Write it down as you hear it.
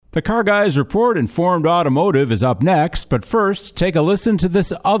The Car Guys Report Informed Automotive is up next, but first, take a listen to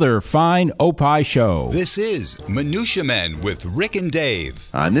this other fine Opie show. This is Minutia Men with Rick and Dave.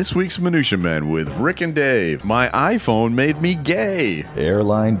 On this week's Minutia Men with Rick and Dave, my iPhone made me gay.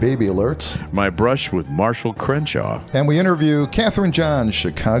 Airline baby alerts. My brush with Marshall Crenshaw. And we interview Catherine John,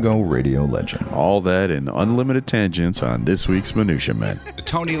 Chicago radio legend. All that and unlimited tangents on this week's Minutia Men. The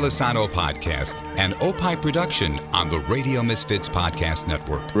Tony Lasano Podcast, an Opie production on the Radio Misfits Podcast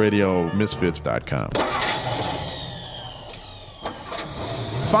Network. RadioMisfits.com.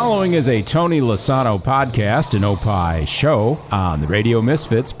 Following is a Tony Lasano podcast, an Opie show on the Radio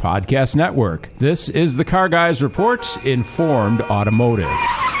Misfits Podcast Network. This is the Car Guys Report Informed Automotive.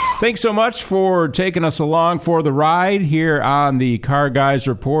 Thanks so much for taking us along for the ride here on the Car Guys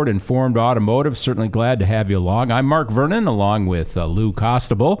Report Informed Automotive. Certainly glad to have you along. I'm Mark Vernon, along with Lou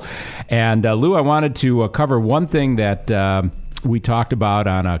Costable. And Lou, I wanted to cover one thing that we talked about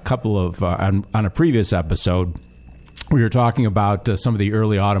on a couple of on a previous episode. We were talking about some of the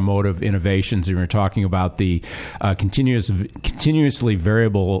early automotive innovations. We were talking about the continuously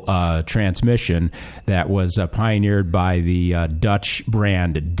variable transmission that was pioneered by the Dutch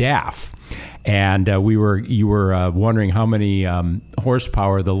brand DAF. And you were wondering how many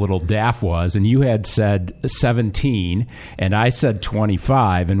horsepower the little DAF was, and you had said 17, and I said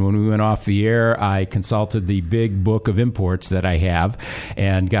 25. And when we went off the air, I consulted the big book of imports that I have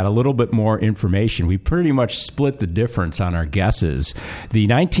and got a little bit more information. We pretty much split the difference on our guesses. The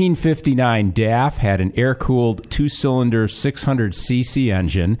 1959 DAF had an air-cooled two-cylinder 600cc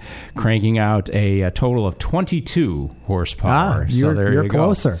engine, cranking out a total of 22 horsepower. You're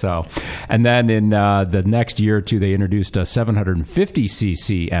closer. So, and then in the next year or two, they introduced a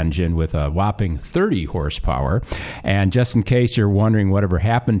 750cc engine with a whopping 30 horsepower. And just in case you're wondering whatever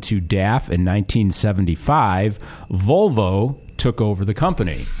happened to DAF in 1975, Volvo took over the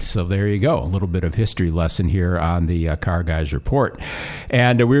company. So there you go. A little bit of history lesson here on the Car Guys Report.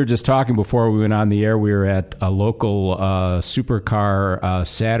 And we were just talking before we went on the air. We were at a local supercar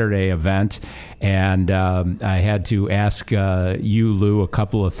Saturday event, and I had to ask you, Lou, a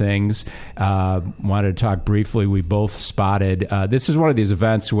couple of things. Wanted to talk briefly. We both spotted. This is one of these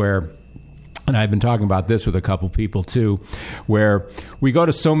events where, and I've been talking about this with a couple people too, where we go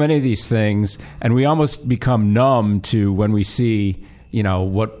to so many of these things and we almost become numb to when we see, you know,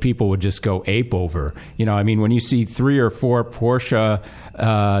 what people would just go ape over. You know, I mean, when you see 3 or 4 Porsche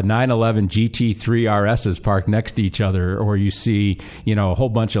 911 GT3 RSs parked next to each other, or you see, you know, a whole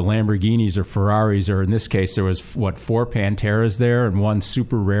bunch of Lamborghinis or Ferraris, or in this case, there was, 4 Panteras there and one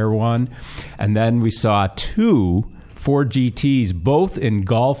super rare one. And then we saw 2 Ford GTs, both in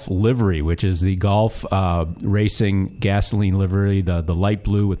Golf livery, which is the Golf racing gasoline livery, the light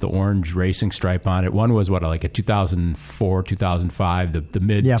blue with the orange racing stripe on it. One was like a 2004, 2005, the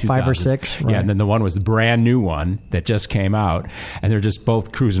mid 2000s. 5 or 6. Right. Yeah, and then the one was the brand new one that just came out, and they're just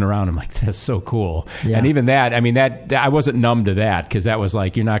both cruising around. I'm like, that's so cool. Yeah. And even that, I mean, that I wasn't numb to that, because that was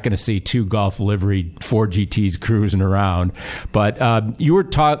like, you're not going to see 2 Golf livery Ford GTs cruising around. But you were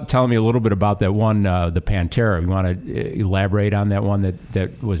telling me a little bit about that one, the Pantera. You want to elaborate on that one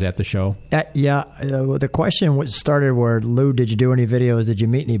that was at the show? The question started where, Lou, did you do any videos? Did you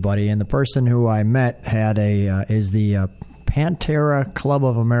meet anybody? And the person who I met had is the Pantera Club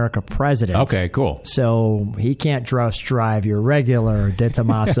of America president. Okay, cool. So he can't just drive your regular De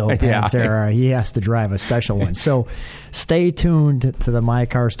Tomaso Pantera. Yeah. He has to drive a special one. So stay tuned to the My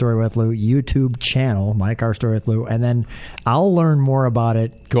Car Story with Lou YouTube channel, My Car Story with Lou, and then I'll learn more about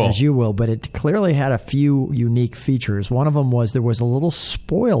it as you will. But it clearly had a few unique features. One of them was there was a little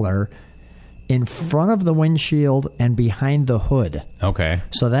spoiler in front of the windshield and behind the hood. Okay.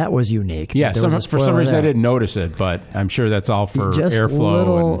 So that was unique. Yeah, for some reason I didn't notice it, but I'm sure that's all for just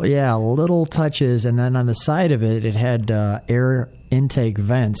airflow. Little touches. And then on the side of it, it had air intake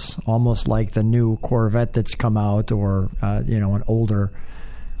vents, almost like the new Corvette that's come out, or an older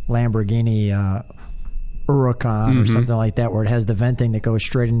Lamborghini Huracan or something like that, where it has the venting that goes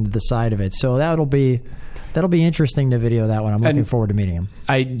straight into the side of it. So that'll be interesting to video that one. I'm looking forward to meeting him.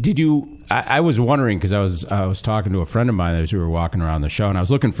 I was wondering, because I was talking to a friend of mine as we were walking around the show, and I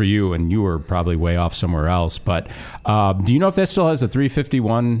was looking for you, and you were probably way off somewhere else. But do you know if that still has the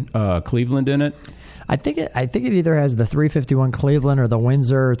 351 Cleveland in it? I think it either has the 351 Cleveland or the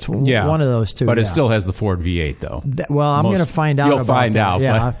Windsor. It's one of those two. But it still has the Ford V8, though. I'm going to find out. You'll find out.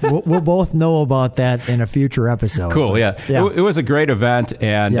 Yeah, we'll both know about that in a future episode. Cool. Yeah. It was a great event,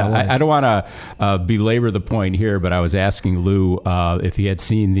 and I don't want to belabor the point here, but I was asking Lou if he had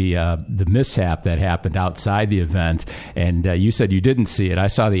seen the the mishap that happened outside the event. And you said you didn't see it. I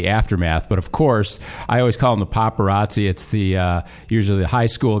saw the aftermath. But of course, I always call them the paparazzi. It's the usually the high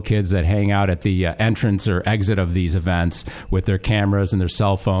school kids that hang out at the entrance or exit of these events with their cameras and their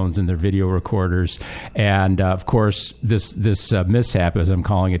cell phones and their video recorders. And of course, this mishap, as I'm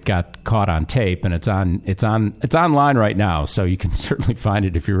calling it, got caught on tape, and it's online right now. So you can certainly find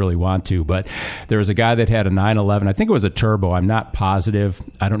it if you really want to. But there was a guy that had a 911. I think it was a turbo. I'm not positive.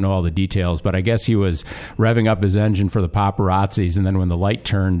 I don't know all the details, but I guess he was revving up his engine for the paparazzis, and then when the light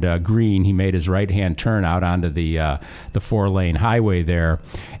turned green, he made his right-hand turn out onto the 4-lane highway there,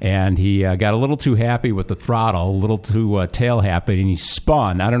 and he got a little too happy with the throttle, a little too tail happy, and he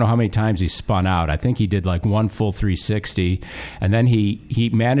spun. I don't know how many times he spun out. I think he did like one full 360, and then he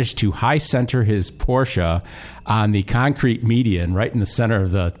managed to high center his Porsche on the concrete median right in the center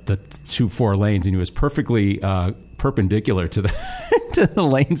of the 2 lanes, and he was perfectly perpendicular to the to the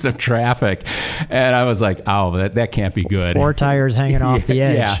lanes of traffic. And I was like, oh, that can't be good. 4 tires hanging off the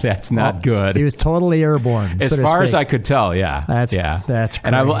edge. Yeah, that's not good. He was totally airborne. As far as I could tell, yeah. That's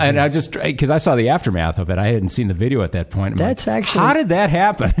crazy. And I just, because I saw the aftermath of it, I hadn't seen the video at that point. How did that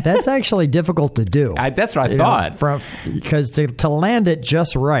happen? That's actually difficult to do. That's what I thought. Because to land it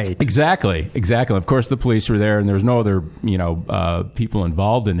just right. Exactly. Of course, the police were there, and there was no other, people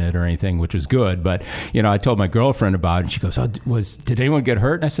involved in it or anything, which was good. But, I told my girlfriend about it, and she goes, did anyone get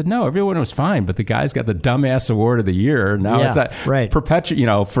hurt? And I said, no, everyone was fine, but the guy's got the dumbass award of the year. Now it's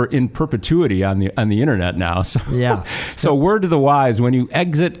in perpetuity on the internet now. So, yeah. So word to the wise, when you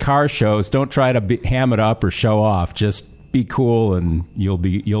exit car shows, don't try to ham it up or show off. Just be cool and you'll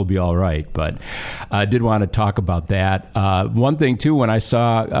be all right. But I did want to talk about that. One thing too, when I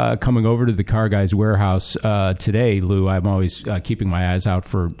saw coming over to the Car Guys warehouse today, Lou, I'm always keeping my eyes out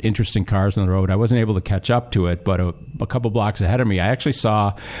for interesting cars on the road. I wasn't able to catch up to it, but a couple blocks ahead of me, I actually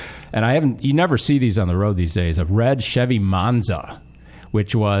saw, and you never see these on the road these days, a red Chevy Monza,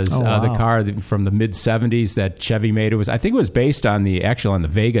 which was the car from the mid-'70s that Chevy made. I think it was based on the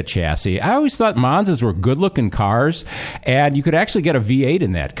Vega chassis. I always thought Monzas were good-looking cars, and you could actually get a V8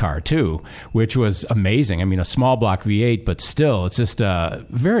 in that car, too, which was amazing. I mean, a small block V8, but still, it's just a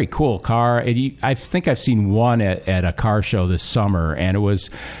very cool car. I think I've seen one at a car show this summer, and it was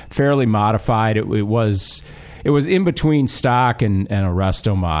fairly modified. It was in between stock and a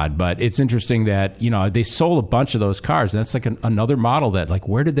resto mod, but it's interesting that, they sold a bunch of those cars. That's like another model that, like,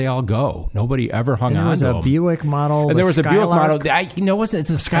 where did they all go? Nobody ever hung on to them. There was a Buick model. And there was a Buick model. It's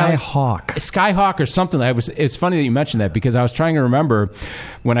a Skyhawk. Skyhawk or something. It's funny that you mentioned that, because I was trying to remember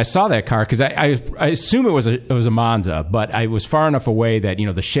when I saw that car, because I assume it was a Monza, but I was far enough away that,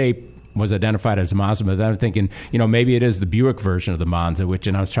 the shape was identified as a Monza, but then I'm thinking, maybe it is the Buick version of the Monza,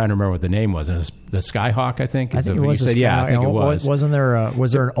 and I was trying to remember what the name was. And it was the Skyhawk, I think. I think it was. Yeah, I think it was. Was there an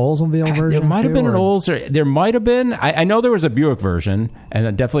Oldsmobile version? There might have been an Olds. There might have been. I know there was a Buick version,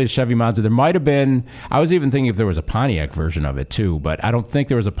 and definitely a Chevy Monza. There might have been. I was even thinking if there was a Pontiac version of it too, but I don't think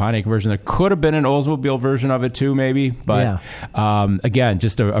there was a Pontiac version. There could have been an Oldsmobile version of it too, maybe. But again,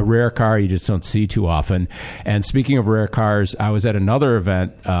 just a rare car you just don't see too often. And speaking of rare cars, I was at another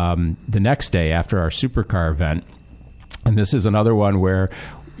event the next day after our supercar event, and this is another one where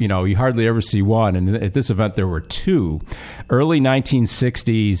you hardly ever see one, and at this event there were 2 early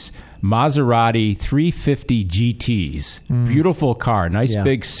 1960s Maserati 350 GTs. Beautiful car, nice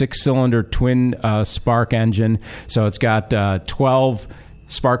big 6-cylinder twin spark engine, so it's got 12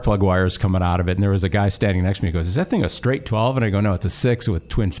 spark plug wires coming out of it. And there was a guy standing next to me who goes, is that thing a straight 12? And I go, no, it's a 6 with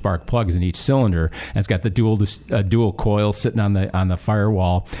twin spark plugs in each cylinder. And it's got the dual coil sitting on the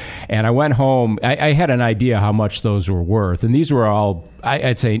firewall. And I went home. I had an idea how much those were worth. And these were all,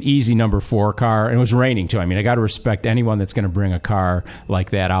 I'd say, an easy number 4 car. And it was raining too. I mean, I got to respect anyone that's going to bring a car like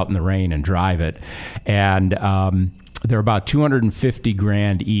that out in the rain and drive it. And they're about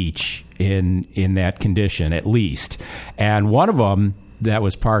 $250,000 each in that condition, at least. And one of them that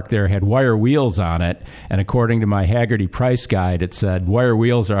was parked there had wire wheels on it, and according to my Haggerty price guide, it said wire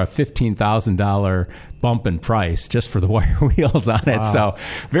wheels are a $15,000 bump in price just for the wire wheels on it. Wow. So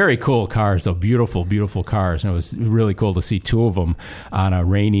very cool cars, though. Beautiful, beautiful cars. And it was really cool to see 2 of them on a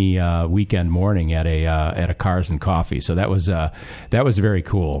rainy weekend morning at a Cars and Coffee. So that was very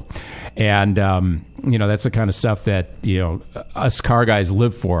cool. And that's the kind of stuff that us car guys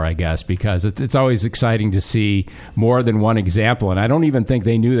live for, I guess, because it's always exciting to see more than one example. And I don't even think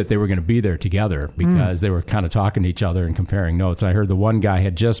they knew that they were going to be there together, because they were kind of talking to each other and comparing notes. I heard the one guy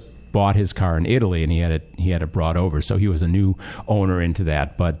had just bought his car in Italy, and he had it brought over, so he was a new owner into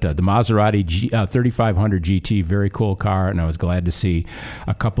that. But the Maserati 3500 GT, very cool car, and I was glad to see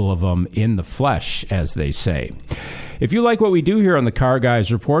a couple of them in the flesh, as they say. If you like what we do here on the Car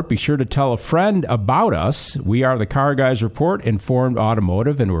Guys Report, be sure to tell a friend about us. We are the Car Guys Report, Informed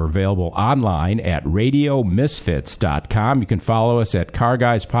Automotive, and we're available online at RadioMisfits.com. You can follow us at Car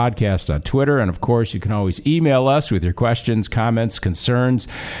Guys Podcast on Twitter, and of course, you can always email us with your questions, comments, concerns,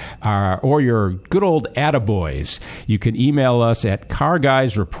 or your good old attaboys. You can email us at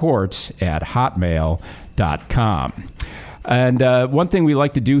carguysreports@hotmail.com. And one thing we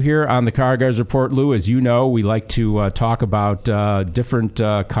like to do here on the Car Guys Report, Lou, as you know, we like to talk about different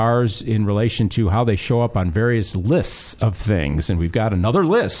cars in relation to how they show up on various lists of things. And we've got another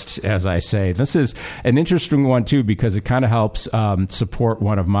list, as I say. This is an interesting one, too, because it kind of helps support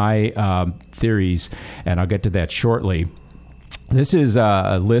one of my theories, and I'll get to that shortly. This is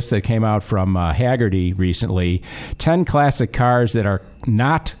a list that came out from Hagerty recently, 10 classic cars that are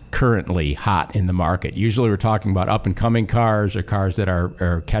not currently hot in the market. Usually we're talking about up-and-coming cars or cars that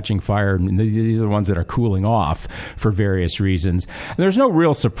are catching fire, and these are the ones that are cooling off for various reasons. And there's no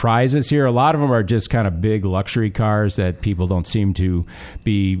real surprises here. A lot of them are just kind of big luxury cars that people don't seem to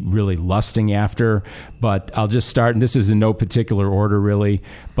be really lusting after. But I'll just start, and this is in no particular order really,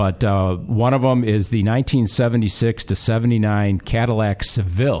 but one of them is the 1976 to 79 Cadillac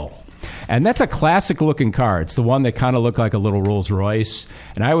Seville. And that's a classic-looking car. It's the one that kind of looked like a little Rolls-Royce.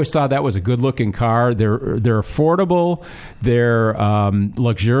 And I always thought that was a good-looking car. They're affordable. They're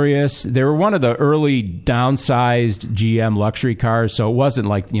luxurious. They were one of the early downsized GM luxury cars, so it wasn't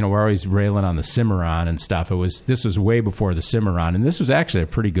like, we're always railing on the Cimarron and stuff. This was way before the Cimarron, and this was actually a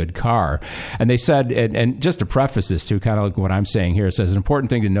pretty good car. And they said, and just to preface this too, kind of like what I'm saying here, it says an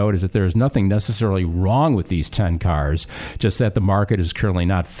important thing to note is that there is nothing necessarily wrong with these 10 cars, just that the market is currently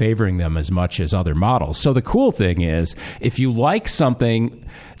not favoring them as much as other models. So the cool thing is, if you like something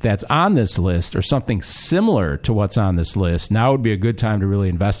that's on this list or something similar to what's on this list, now would be a good time to really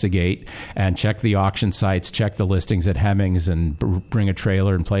investigate and check the auction sites, check the listings at Hemmings, and bring a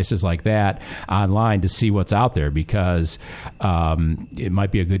trailer and places like that online to see what's out there, because it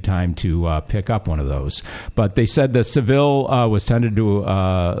might be a good time to pick up one of those. But they said the Seville was tended to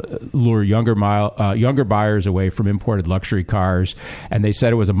lure younger buyers away from imported luxury cars, and they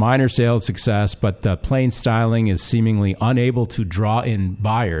said it was a minor sales success, but the plain styling is seemingly unable to draw in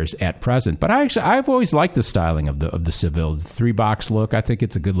buyers at present. But I've always liked the styling of the Seville, the 3-box look. I think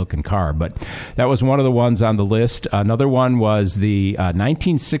it's a good looking car. But that was one of the ones on the list. Another one was the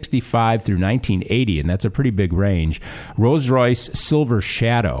 1965 through 1980, and that's a pretty big range, Rolls-Royce Silver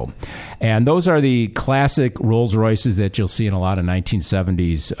Shadow. And those are the classic Rolls-Royces that you'll see in a lot of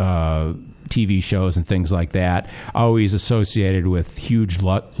 1970s TV shows and things like that, always associated with huge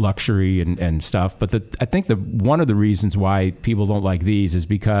luxury and stuff. But I think one of the reasons why people don't like these is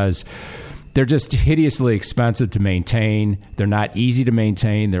because they're just hideously expensive to maintain. They're not easy to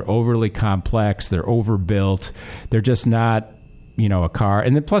maintain. They're overly complex. They're overbuilt. They're just not a car.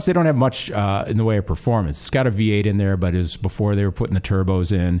 And then plus they don't have much in the way of performance. It's got a V8 in there, but it was before they were putting the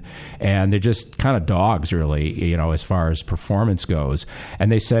turbos in, and they're just kind of dogs really, as far as performance goes.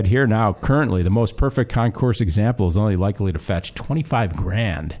 And they said here now, currently, the most perfect concourse example is only likely to fetch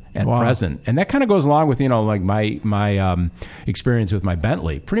 $25,000 at present. And that kind of goes along with, like my experience with my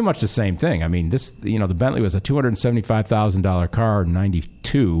Bentley. Pretty much the same thing. I mean, the Bentley was a $275,000 car in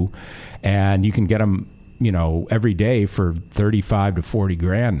 92, and you can get them every day for $35 to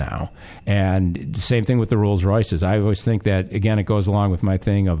 $40,000 now. And same thing with the Rolls Royces. I always think that, again, it goes along with my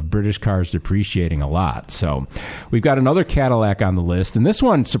thing of British cars depreciating a lot. So we've got another Cadillac on the list, and this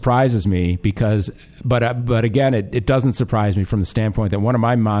one surprises me because, but again, it doesn't surprise me from the standpoint that one of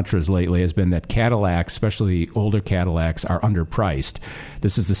my mantras lately has been that Cadillacs, especially older Cadillacs, are underpriced.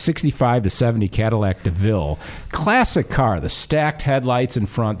 This is the 65 to 70 Cadillac DeVille. Classic car, the stacked headlights in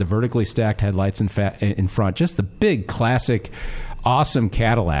front, the vertically stacked headlights in front, just the big classic awesome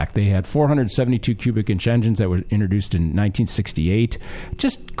Cadillac. They had 472 cubic inch engines that were introduced in 1968.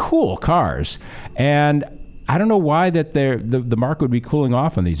 Just cool cars. And I don't know why that the market would be cooling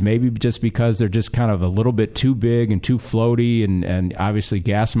off on these. Maybe just because they're just kind of a little bit too big and too floaty, and obviously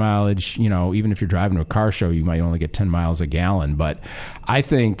gas mileage, even if you're driving to a car show, you might only get 10 miles a gallon. But I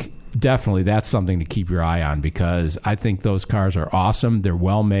think definitely that's something to keep your eye on, because I think those cars are awesome. They're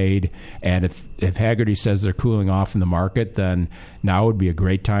well made, and if Hagerty says they're cooling off in the market, then now would be a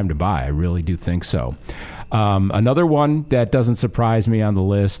great time to buy. I really do think so. Another one that doesn't surprise me on the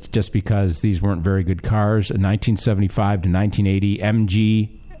list, just because these weren't very good cars, a 1975 to 1980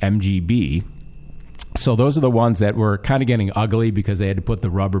 MGB. So those are the ones that were kind of getting ugly because they had to put the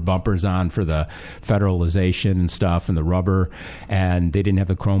rubber bumpers on for the federalization and stuff, and the rubber, and they didn't have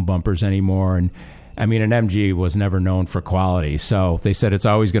the chrome bumpers anymore. And I mean, an MG was never known for quality, so they said it's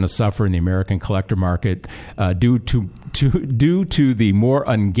always going to suffer in the American collector market due to the more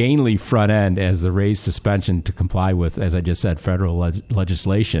ungainly front end as the raised suspension to comply with, as I just said, federal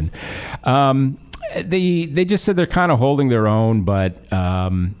legislation. They just said they're kind of holding their own, but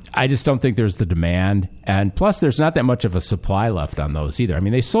I just don't think there's the demand. And plus, there's not that much of a supply left on those either. I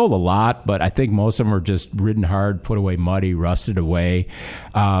mean, they sold a lot, but I think most of them are just ridden hard, put away muddy, rusted away.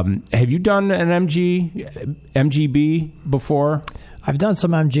 Have you done an MGB before? I've done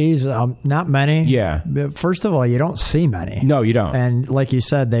some MGs, not many. Yeah. First of all, you don't see many. No, you don't. And like you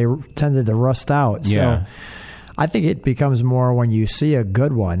said, they tended to rust out. So yeah. I think it becomes more when you see a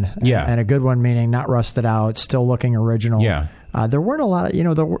good one. Yeah. And a good one meaning not rusted out, still looking original. Yeah. There weren't a lot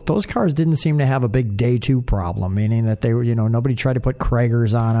of, those cars didn't seem to have a big day two problem, meaning that they were, nobody tried to put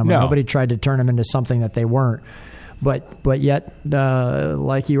Kragers on them. No. Nobody tried to turn them into something that they weren't. But yet,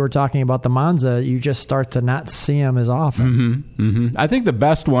 like you were talking about the Monza, you just start to not see them as often. Mm-hmm, mm-hmm. I think the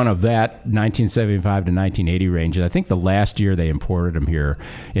best one of that 1975 to 1980 range, I think the last year they imported them here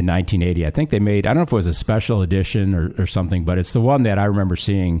in 1980, I think they made, I don't know if it was a special edition or something, but it's the one that I remember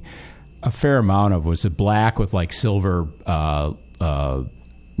seeing a fair amount of, was a black with like silver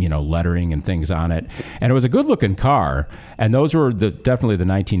lettering and things on it. And it was a good-looking car. And those were definitely the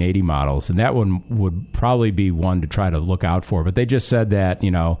 1980 models. And that one would probably be one to try to look out for. But they just said that,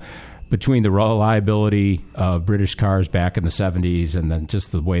 between the reliability of British cars back in the 70s and then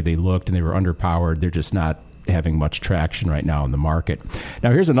just the way they looked and they were underpowered, they're just not having much traction right now in the market.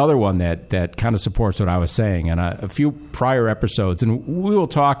 Now, here's another one that kind of supports what I was saying. And a few prior episodes, and we will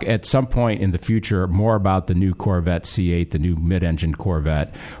talk at some point in the future more about the new Corvette C8, the new mid-engine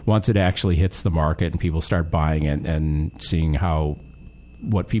Corvette, once it actually hits the market and people start buying it and seeing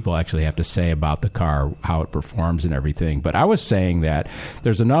what people actually have to say about the car, how it performs and everything. But I was saying that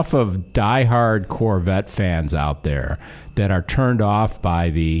there's enough of diehard Corvette fans out there that are turned off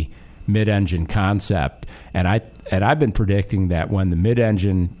by the mid-engine concept, and I've been predicting that when the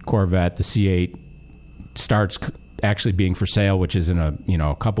mid-engine Corvette, the C8, starts actually being for sale, which is in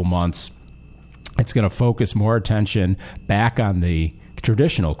a couple months, it's going to focus more attention back on the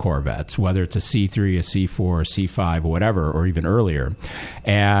traditional Corvettes, whether it's a C3, a C4, a C5, or whatever, or even earlier.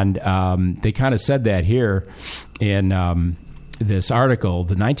 And they kind of said that here in this article,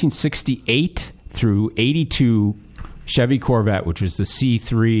 the 1968 through 82 Chevy Corvette, which was the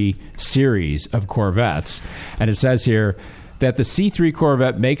C3 series of Corvettes. And it says here that the C3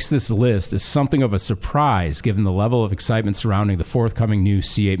 Corvette makes this list as something of a surprise given the level of excitement surrounding the forthcoming new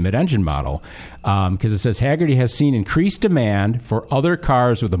C8 mid-engine model. Because it says Hagerty has seen increased demand for other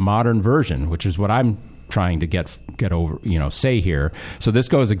cars with a modern version, which is what I'm trying to get over, say here. So this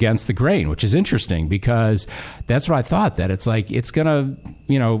goes against the grain, which is interesting because that's what I thought, that it's like it's going to,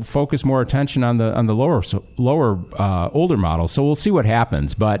 focus more attention on the lower older models. So we'll see what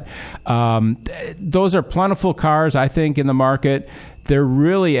happens. But those are plentiful cars, I think, in the market. They're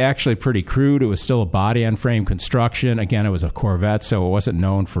really actually pretty crude. It was still a body-on-frame construction. Again, it was a Corvette, so it wasn't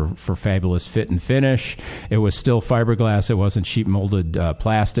known for fabulous fit and finish. It was still fiberglass. It wasn't sheet-molded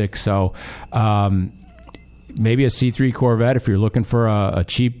plastic. So maybe a C3 Corvette, if you're looking for a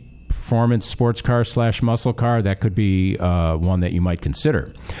cheap performance sports car / muscle car, that could be one that you might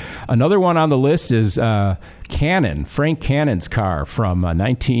consider. Another one on the list is Cannon, Frank Cannon's car from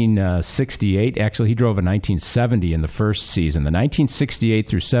 1968. Actually, he drove a 1970 in the first season. The 1968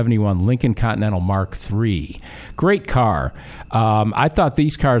 through 71 Lincoln Continental Mark III. Great car. I thought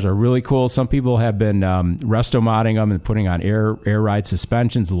these cars are really cool. Some people have been resto-modding them and putting on air ride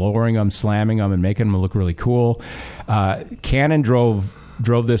suspensions, lowering them, slamming them, and making them look really cool. Cannon drove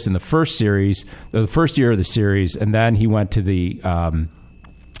this in the first series, the first year of the series, and then he went to the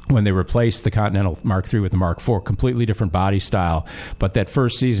when they replaced the Continental Mark III with the Mark IV, completely different body style. But that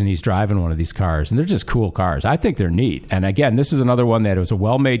first season, he's driving one of these cars, and they're just cool cars. I think they're neat. And again, this is another one that was a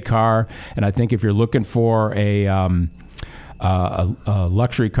well-made car, and I think if you're looking for a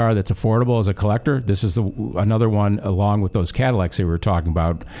luxury car that's affordable as a collector, this is another one, along with those Cadillacs they were talking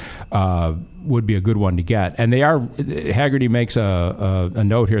about, would be a good one to get. And they are, Hagerty makes a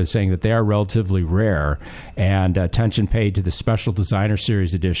note here saying that they are relatively rare, and attention paid to the special designer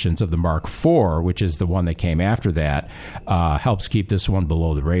series editions of the Mark IV, which is the one that came after that, helps keep this one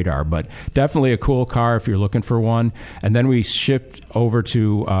below the radar. But definitely a cool car if you're looking for one. And then we shipped over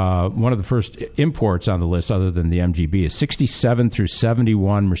to one of the first imports on the list, other than the MGB, is 66 77 through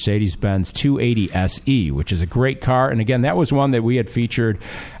 71 Mercedes-Benz 280 SE, which is a great car. And again, that was one that we had featured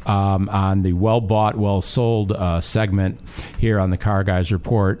on the well-bought, well-sold segment here on the Car Guys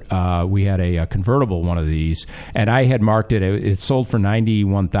Report. We had a convertible one of these, and I had marked it. It sold for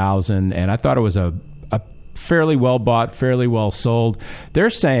 $91,000, and I thought it was a fairly well-bought, fairly well-sold. They're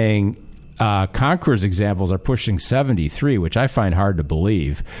saying Concours examples are pushing 73, which I find hard to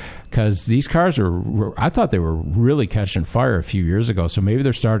believe, because these cars I thought they were really catching fire a few years ago, so maybe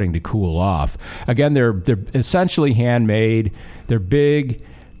they're starting to cool off. Again, they're essentially handmade. They're big.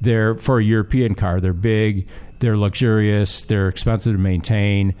 They're, for a European car, they're big. They're luxurious. They're expensive to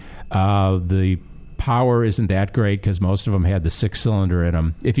maintain. The power isn't that great because most of them had the 6-cylinder in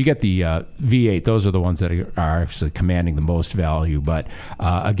them. If you get the V8, those are the ones that are actually commanding the most value. But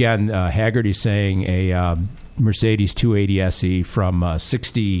again, Hagerty's saying a Mercedes 280 SE from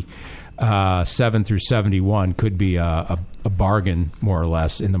 67 through 71 could be a bargain, more or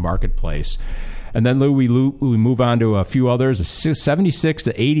less, in the marketplace. And then, Lou, we move on to a few others. A 76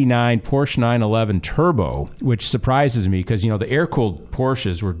 to 89 Porsche 911 Turbo, which surprises me because, the air-cooled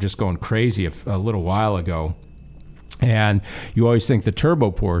Porsches were just going crazy a little while ago. And you always think the turbo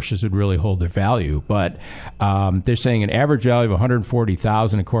Porsches would really hold their value, but they're saying an average value of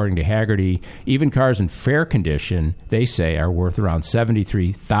 $140,000 according to Hagerty. Even cars in fair condition, they say, are worth around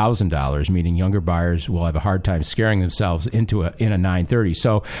 $73,000, meaning younger buyers will have a hard time scaring themselves in a 930.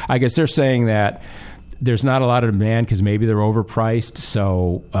 So I guess they're saying that there's not a lot of demand because maybe they're overpriced,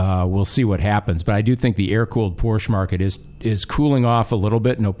 so we'll see what happens. But I do think the air-cooled Porsche market is cooling off a little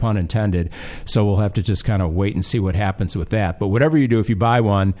bit, no pun intended, so we'll have to just kind of wait and see what happens with that. But whatever you do, if you buy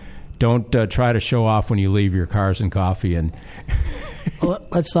one, don't try to show off when you leave your Cars and Coffee. And well,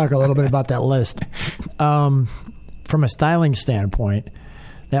 let's talk a little bit about that list. From a styling standpoint,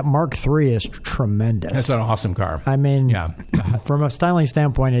 that Mark III is tremendous. That's an awesome car. I mean, yeah. From a styling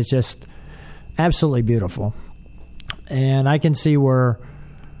standpoint, it's just absolutely beautiful. And I can see where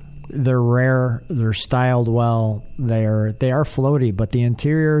they're rare, they're styled well, they are floaty, but the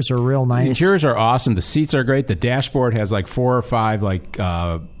interiors are real nice. The interiors are awesome. The seats are great. The dashboard has like 4 or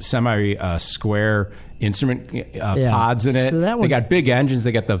 5 semi square instrument pods in it. So they got big engines.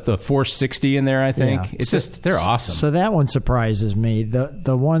 They got the 460 in there, I think. Yeah. They're awesome. So that one surprises me.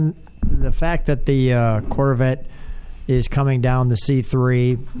 The fact that the Corvette is coming down the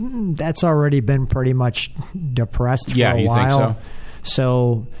C3, that's already been pretty much depressed for a while. Yeah, you think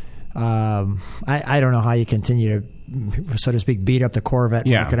so? I don't know how you continue to, so to speak, beat up the Corvette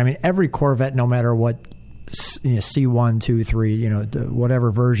market. I mean, every Corvette, no matter what, C1, 2, 3,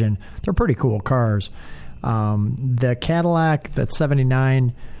 whatever version, they're pretty cool cars. The Cadillac, that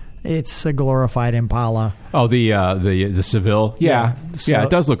 79, it's a glorified Impala. Oh, the Seville, yeah. So, it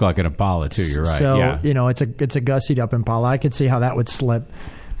does look like an Impala too. You're right. So yeah. It's a gussied up Impala. I could see how that would slip.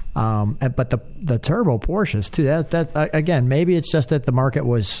 But the turbo Porsches too. That again, maybe it's just that the market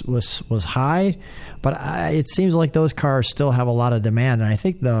was high, but it seems like those cars still have a lot of demand, and I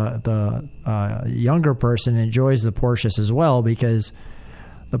think the younger person enjoys the Porsches as well because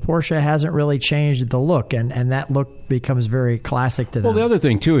the Porsche hasn't really changed the look, and that look becomes very classic to them. Well, the other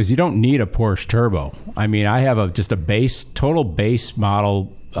thing too is you don't need a Porsche turbo. I mean, I have just a total base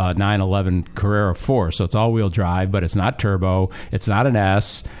model 911 Carrera 4, so it's all-wheel drive, but it's not turbo, it's not an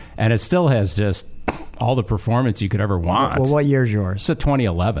S, and it still has just all the performance you could ever want. Well, what year's yours? It's a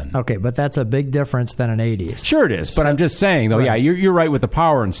 2011. Okay, but that's a big difference than an 80s. Sure it is, but I'm just saying, though, right. You're right with the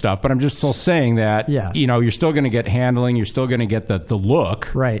power and stuff, but I'm just still saying that, you're still going to get handling, you're still going to get the look.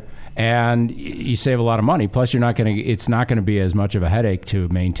 Right. And you save a lot of money. Plus, it's not going to be as much of a headache to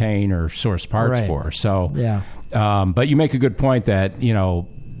maintain or source parts for. So, but you make a good point that,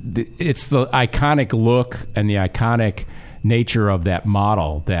 it's the iconic look and the iconic nature of that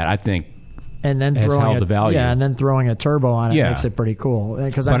model that I think has held the value. Yeah, and then throwing a turbo on it makes it pretty cool.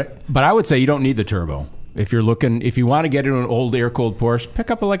 But I would say you don't need the turbo. If you want to get into an old air-cooled Porsche,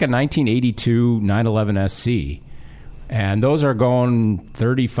 pick up like a 1982 911 SC. And those are going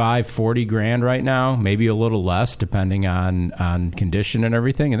 $35,000-$40,000 right now, maybe a little less depending on condition and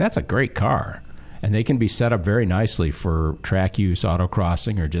everything. And that's a great car. And they can be set up very nicely for track use,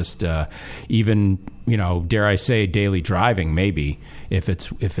 autocrossing, or just even, dare I say, daily driving, maybe, if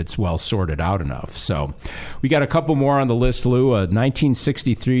it's well sorted out enough. So we got a couple more on the list, Lou. A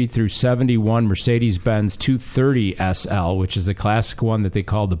 1963 through 71 Mercedes-Benz 230 SL, which is the classic one that they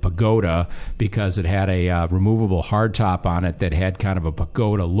called the Pagoda because it had a removable hardtop on it that had kind of a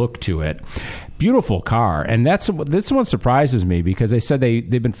pagoda look to it. Beautiful car, and this one surprises me because they said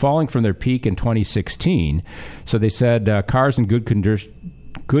they've been falling from their peak in 2016. So they said cars in good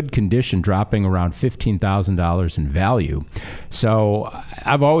good condition, dropping around $15,000 in value. So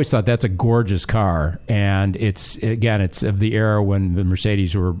I've always thought that's a gorgeous car, and it's of the era when the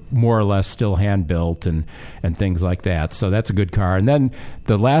Mercedes were more or less still hand built and things like that. So that's a good car. And then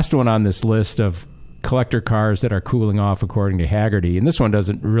the last one on this list of collector cars that are cooling off, according to Hagerty, and this one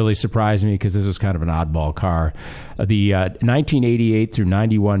doesn't really surprise me because this was kind of an oddball car. The 1988 through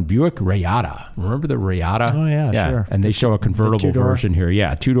 91 Buick Rayada. Remember the Rayada? Oh, yeah, sure. And they show a convertible version here.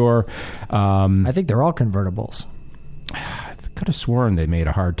 Yeah, two-door. I think they're all convertibles. I could have sworn they made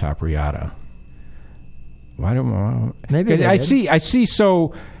a hardtop Rayada. Why don't maybe I see.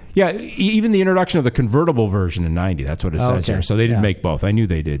 So. Yeah, even the introduction of the convertible version in 90, that's what it says here. So they didn't make both. I knew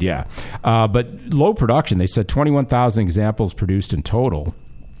they did, yeah. But low production, they said 21,000 examples produced in total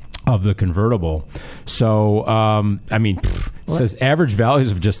of the convertible. So, it says average values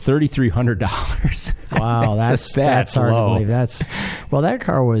of just $3,300. Wow, that's hard low. to believe. That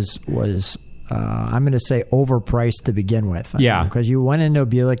car was I'm going to say overpriced to begin with. Because you went into a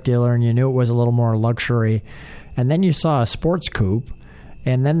Buick dealer and you knew it was a little more luxury, and then you saw a sports coupe,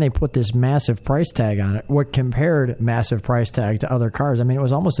 and then they put this massive price tag on it. What compared massive price tag to other cars? I mean, it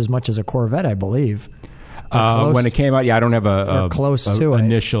was almost as much as a Corvette, I believe. When it came out, I don't have a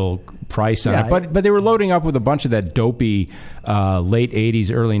initial price on it. But they were loading up with a bunch of that dopey late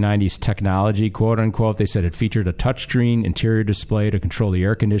 80s, early 90s technology, quote unquote. They said it featured a touchscreen interior display to control the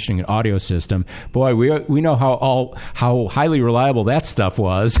air conditioning and audio system. Boy, we know how highly reliable that stuff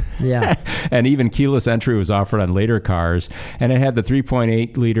was. Yeah. And even keyless entry was offered on later cars. And it had the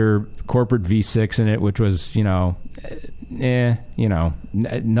 3.8 liter corporate V6 in it, which was,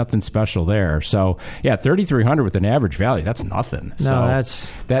 nothing special there. So yeah, $3,300 with an average value, that's nothing. No, so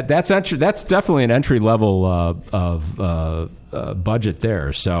that's definitely an entry level of budget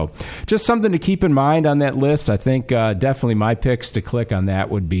there. So just something to keep in mind on that list. I think definitely my picks to click on that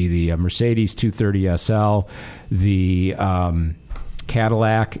would be the Mercedes 230 SL, the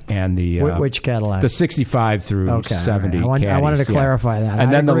Cadillac, and the which Cadillac? The 65 through 70. Right. I wanted to clarify that.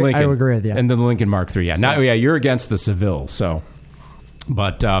 And then the Lincoln. I agree with you. And then the Lincoln Mark III. Yeah, you're against the Seville, so.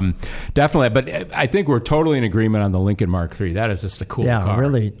 But definitely. But I think we're totally in agreement on the Lincoln Mark III. That is just a cool car.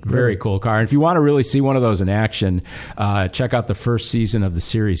 Really, very cool car. And if you want to really see one of those in action, check out the first season of the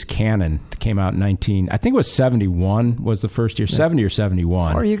series Cannon. It came out in I think it was 71 was the first year, 70 or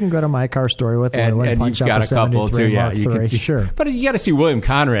 71. Or you can go to My Car Story with and punch you've got up a couple too. Mark You can see, sure. But you got to see William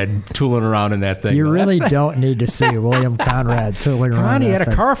Conrad tooling around in that thing. You really don't need to see William Conrad tooling around. Come on, he had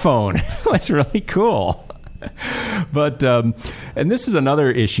a car phone. It was really cool. But and this is another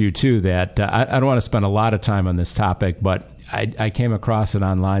issue too that I don't want to spend a lot of time on this topic, but I came across it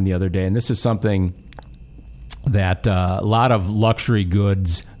online the other day, and this is something that a lot of luxury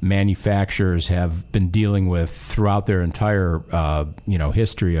goods manufacturers have been dealing with throughout their entire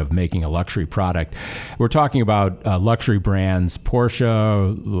history of making a luxury product. We're talking about luxury brands,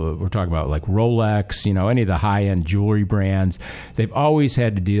 Porsche. We're talking about like Rolex. Any of the high-end jewelry brands. They've always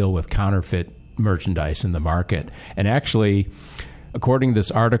had to deal with counterfeit merchandise in the market. And actually, according to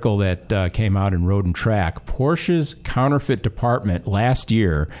this article that came out in Road and Track, Porsche's counterfeit department last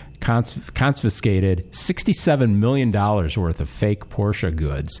year confiscated $67 million worth of fake Porsche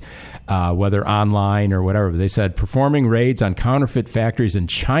goods, whether online or whatever. They said performing raids on counterfeit factories in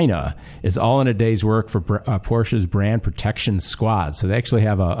China is all in a day's work for Porsche's brand protection squad. So they actually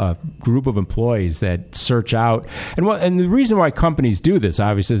have a group of employees that search out. And the reason why companies do this,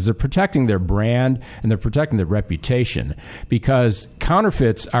 obviously, is they're protecting their brand and they're protecting their reputation, because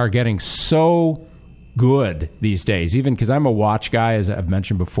counterfeits are getting so good these days, even because I'm a watch guy, as I've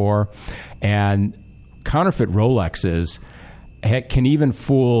mentioned before, and counterfeit Rolexes can even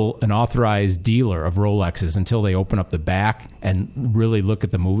fool an authorized dealer of Rolexes until they open up the back and really look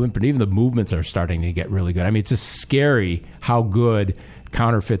at the movement. But even the movements are starting to get really good. I mean, it's just scary how good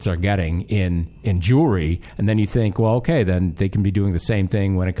counterfeits are getting in jewelry. And then you think, well, okay, then they can be doing the same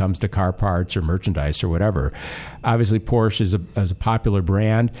thing when it comes to car parts or merchandise or whatever. Obviously, Porsche is a popular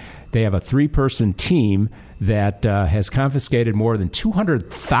brand. They have a 3-person team that has confiscated more than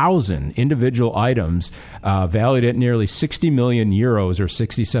 200,000 individual items valued at nearly 60 million euros or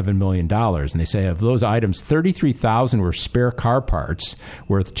 $67 million. And they say of those items, 33,000 were spare car parts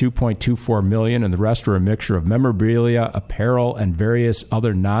worth $2.24 million, and the rest were a mixture of memorabilia, apparel, and various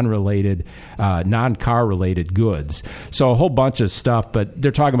other non-car related goods. So a whole bunch of stuff, but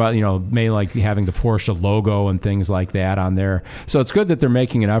they're talking about, mainly like having the Porsche logo and things like that on there. So it's good that they're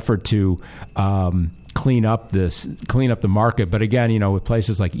making an effort to clean up the market. But again, with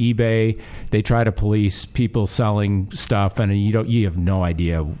places like eBay, they try to police people selling stuff, and you have no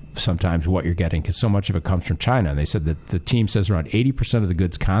idea sometimes what you're getting because so much of it comes from China. And they said that the team says around 80% of the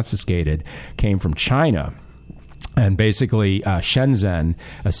goods confiscated came from China. And basically, Shenzhen,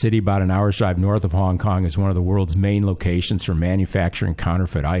 a city about an hour's drive north of Hong Kong, is one of the world's main locations for manufacturing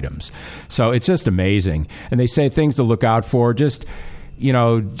counterfeit items. So it's just amazing. And they say things to look out for. Just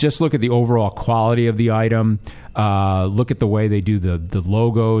look at the overall quality of the item. Look at the way they do the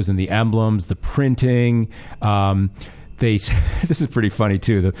logos and the emblems, the printing. This is pretty funny,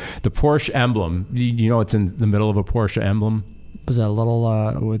 too. The Porsche emblem, it's in the middle of a Porsche emblem. Was that a little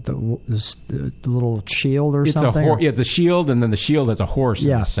with the little shield or something? It's the shield, and then the shield has a horse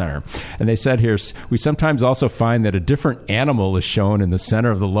in the center. And they said here, we sometimes also find that a different animal is shown in the center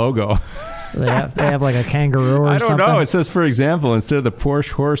of the logo. They have like a kangaroo or something? I don't know. It says, for example, instead of the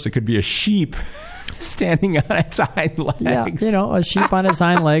Porsche horse, it could be a sheep standing on its hind legs. Yeah, a sheep on its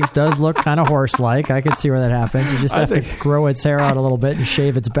hind legs does look kind of horse-like. I could see where that happens. You just have to grow its hair out a little bit and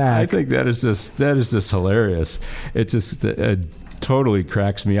shave its back. I think that is just hilarious. It just totally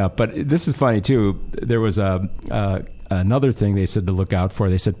cracks me up. But this is funny too. There was another thing they said to look out for.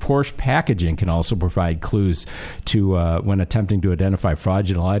 They said Porsche packaging can also provide clues to when attempting to identify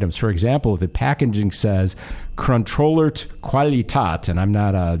fraudulent items. For example, if the packaging says Controllert Qualität, and I'm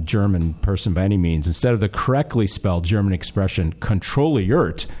not a German person by any means, instead of the correctly spelled German expression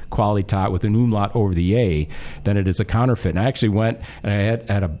Controllert Qualität with an umlaut over the A, then it is a counterfeit. And I actually went and I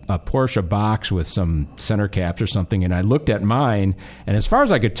had a Porsche box with some center caps or something, and I looked at mine, and as far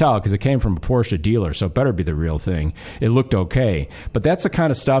as I could tell, because it came from a Porsche dealer, so it better be the real thing, it looked okay. But that's the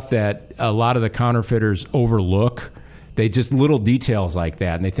kind of stuff that a lot of the counterfeiters overlook. They just little details like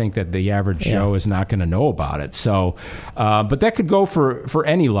that, and they think that the average Joe is not going to know about it. So, but that could go for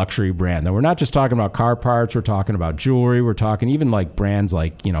any luxury brand. Now, we're not just talking about car parts. We're talking about jewelry. We're talking even like brands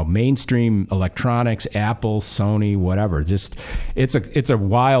like mainstream electronics, Apple, Sony, whatever. Just it's a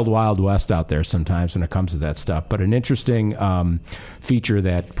wild, wild west out there sometimes when it comes to that stuff. But an interesting feature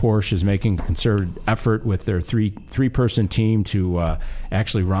that Porsche is making a concerted effort with their three-person team to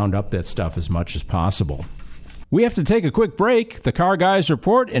actually round up that stuff as much as possible. We have to take a quick break. The Car Guys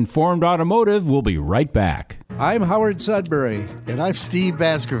Report, Informed Automotive, will be right back. I'm Howard Sudbury. And I'm Steve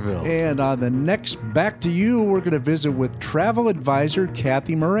Baskerville. And on the next Back to You, we're going to visit with travel advisor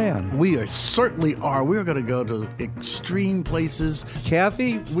Kathy Moran. We certainly are. We're going to go to extreme places.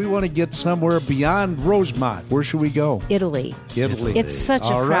 Kathy, we want to get somewhere beyond Rosemont. Where should we go? Italy. Italy. It's such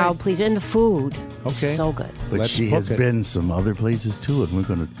a crowd pleaser. And the food is so good. But she has been some other places too, and we're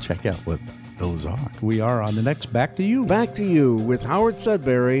going to check out what those are. We are on the next Back to You. Back to You with Howard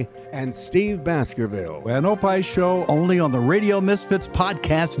Sudbury and Steve Baskerville. An Opie Show. Only on the Radio Misfits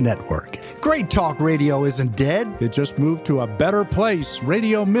Podcast Network. Great Talk Radio isn't dead. It just moved to a better place.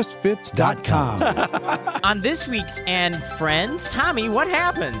 RadioMisfits.com. On this week's And Friends, Tommy, what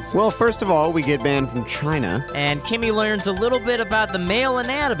happens? Well, first of all, we get banned from China. And Kimmy learns a little bit about the male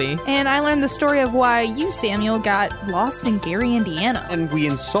anatomy. And I learned the story of why you, Samuel, got lost in Gary, Indiana. And we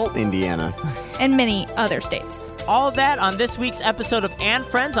insult Indiana. And many other states. All of that on this week's episode of And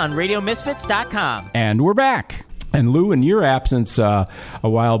Friends on RadioMisfits.com. And we're back. And Lou, in your absence a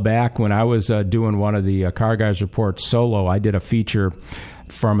while back when I was doing one of the Car Guys Report solo, I did a feature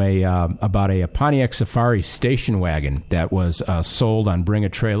from about a Pontiac Safari station wagon that was sold on Bring a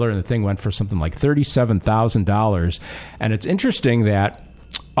Trailer, and the thing went for something like $37,000. And it's interesting that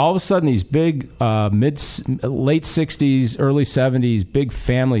all of a sudden these big late 60s, early 70s, big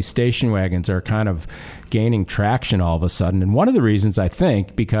family station wagons are kind of gaining traction all of a sudden. And one of the reasons, I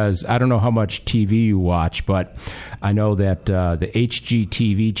think, because I don't know how much TV you watch, but I know that the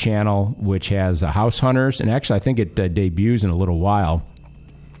HGTV channel, which has House Hunters, and actually I think it debuts in a little while,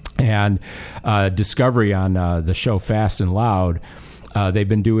 and Discovery on the show Fast and Loud, they've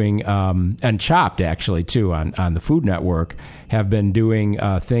been doing, and Chopped actually too on the Food Network, have been doing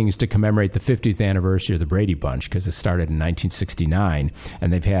things to commemorate the 50th anniversary of the Brady Bunch, because it started in 1969,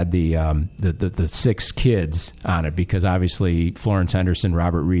 and they've had the 6 kids on it, because obviously Florence Henderson,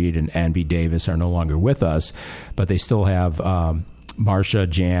 Robert Reed, and Ann B. Davis are no longer with us, but they still have Marcia,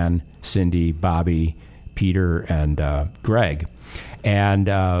 Jan, Cindy, Bobby, Peter, and Greg. And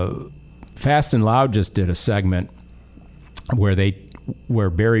Fast and Loud just did a segment where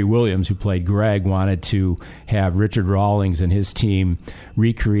Barry Williams, who played Greg, wanted to have Richard Rawlings and his team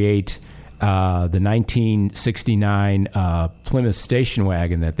recreate the 1969 Plymouth station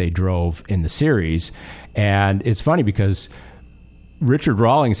wagon that they drove in the series. And it's funny because Richard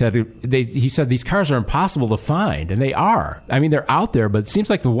Rawlings he said these cars are impossible to find, and they are. I mean, they're out there, but it seems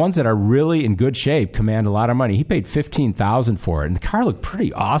like the ones that are really in good shape command a lot of money. He paid $15,000 for it, and the car looked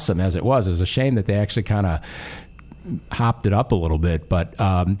pretty awesome as it was. It was a shame that they actually kind of hopped it up a little bit, but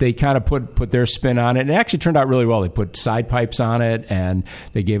they kind of put their spin on it, and it actually turned out really well. They put side pipes on it, and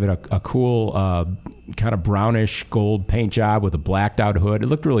they gave it a cool kind of brownish gold paint job with a blacked out hood. It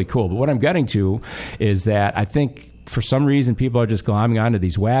looked really cool. But what I'm getting to is that I think for some reason people are just glomming onto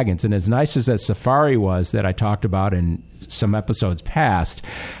these wagons, and as nice as that Safari was that I talked about in some episodes past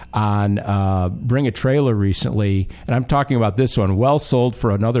on Bring a Trailer recently, and I'm talking about this one, well sold for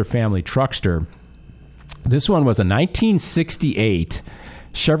another family truckster. This one was a 1968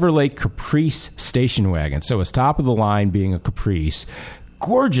 Chevrolet Caprice station wagon. So it's top of the line being a Caprice.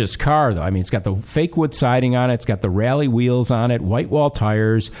 Gorgeous car, though. I mean, it's got the fake wood siding on it. It's got the rally wheels on it, white wall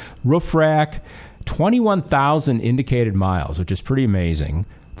tires, roof rack, 21,000 indicated miles, which is pretty amazing.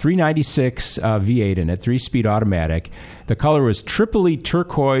 396 V8 in it, 3-speed automatic. The color was Tripoli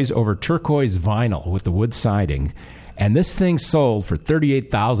turquoise over turquoise vinyl with the wood siding. And this thing sold for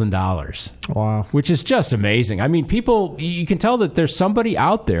 $38,000. Wow. Which is just amazing. I mean, people, you can tell that there's somebody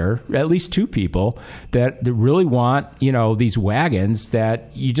out there, at least two people, that really want, these wagons that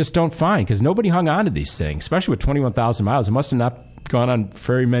you just don't find because nobody hung on to these things, especially with 21,000 miles. It must have not gone on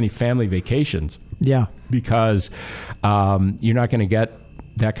very many family vacations. Yeah. Because you're not going to get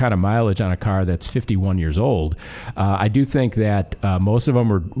that kind of mileage on a car that's 51 years old. I do think that most of them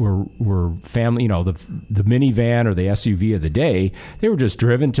were family, the minivan or the SUV of the day. They were just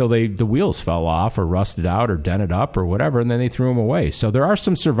driven till the wheels fell off or rusted out or dented up or whatever, and then they threw them away. So there are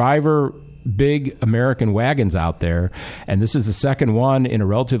some survivor big American wagons out there, and this is the second one in a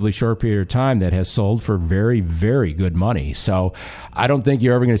relatively short period of time that has sold for very, very good money. So I don't think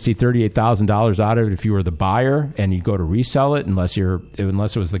you're ever going to see $38,000 out of it if you were the buyer and you go to resell it, unless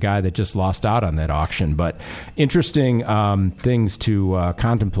it was the guy that just lost out on that auction. But interesting things to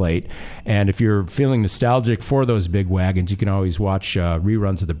contemplate. And if you're feeling nostalgic for those big wagons, you can always watch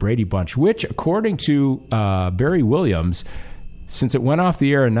reruns of the Brady Bunch, which, according to Barry Williams, since it went off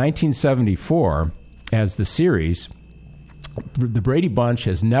the air in 1974 as the series, the Brady Bunch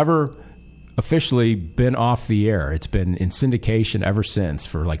has never officially been off the air. It's been in syndication ever since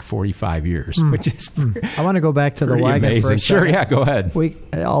for like 45 years, which is I want to go back to the wagon amazing. for a second. Sure, yeah, go ahead.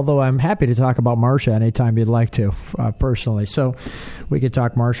 Although I'm happy to talk about Marcia anytime you'd like to, personally. So we could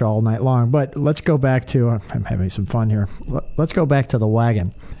talk Marcia all night long. But let's go back to, I'm having some fun here. Let's go back to the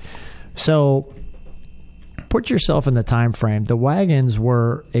wagon. So put yourself in the time frame. The wagons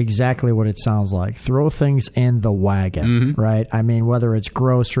were exactly what it sounds like. Throw things in the wagon, right? I mean, whether it's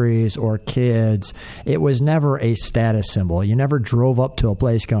groceries or kids, it was never a status symbol. You never drove up to a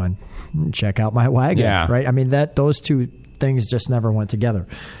place going, check out my wagon, right? I mean, those two things just never went together.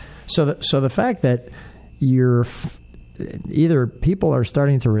 So the fact that either people are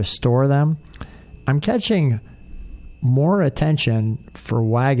starting to restore them, I'm catching more attention for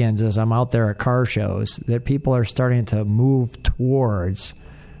wagons as I'm out there at car shows that people are starting to move towards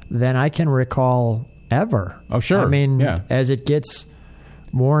than I can recall ever. Oh, sure. I mean, as it gets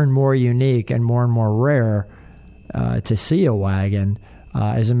more and more unique and more rare to see a wagon.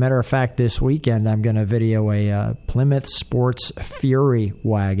 As a matter of fact, this weekend I'm going to video a Plymouth Sports Fury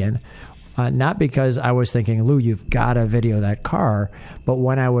wagon. Not because I was thinking, Lou, you've got to video that car, but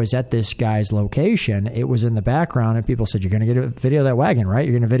when I was at this guy's location, it was in the background, and people said, you're going to video that wagon, right?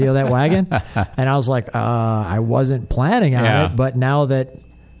 You're going to video that wagon? And I was like, I wasn't planning on it, but now that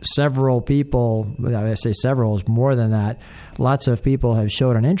several people, I say several, is more than that, lots of people have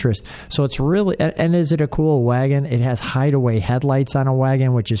showed an interest. So it's really, and is it a cool wagon? It has hideaway headlights on a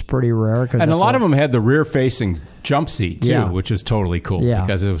wagon, which is pretty rare. And a lot of them had the rear-facing jump seat, too, which is totally cool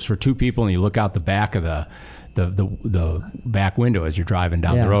because it was for two people, and you look out the back of the back window as you're driving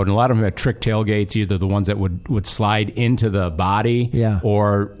down the road. And a lot of them had trick tailgates, either the ones that would slide into the body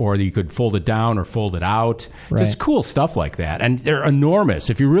or you could fold it down or fold it out. Right. Just cool stuff like that. And they're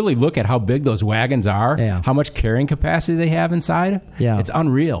enormous. If you really look at how big those wagons are, how much carrying capacity they have inside, it's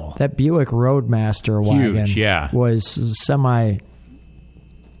unreal. That Buick Roadmaster wagon was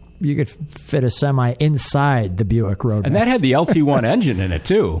you could fit a semi inside the Buick Roadmaster. And that had the LT1 engine in it,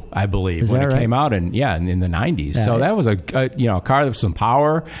 too, I believe, when it came out in the 90s. So that was a car with some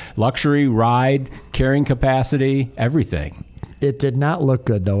power, luxury, ride, carrying capacity, everything. It did not look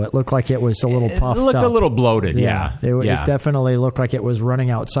good, though. It looked like it was a little puffed up. It looked a little bloated, It definitely looked like it was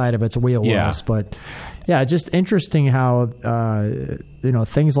running outside of its wheel wells. But, just interesting how,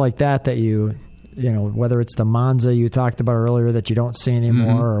 things like that you... whether it's the Monza you talked about earlier that you don't see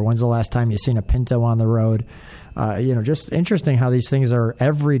anymore, or when's the last time you've seen a Pinto on the road, just interesting how these things are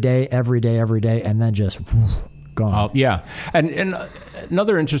every day, and then just gone. Yeah. And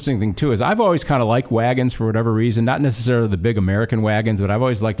another interesting thing, too, is I've always kind of liked wagons for whatever reason, not necessarily the big American wagons, but I've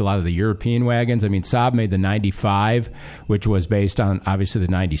always liked a lot of the European wagons. I mean, Saab made the 95, which was based on, obviously, the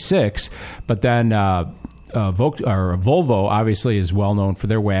 96. But then Volvo, obviously, is well known for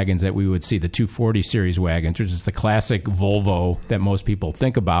their wagons that we would see, the 240 series wagons, which is the classic Volvo that most people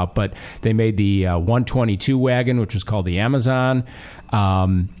think about. But they made the 122 wagon, which was called the Amazon.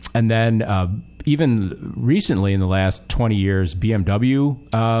 And then even recently, in the last 20 years,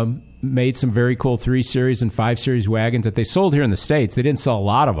 BMW made some very cool 3 Series and 5 Series wagons that they sold here in the States. They didn't sell a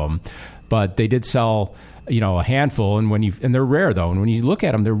lot of them, but they did sell a handful. And they're rare, though. And when you look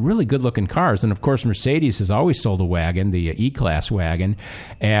at them, they're really good-looking cars. And, of course, Mercedes has always sold a wagon, the E-Class wagon.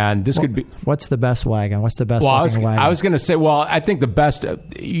 And this could be... What's the best wagon? What's the best wagon? I was going to say, I think the best...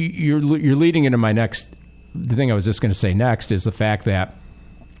 You're leading into my next... The thing I was just going to say next is the fact that,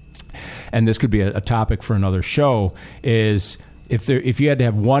 and this could be a topic for another show, is if you had to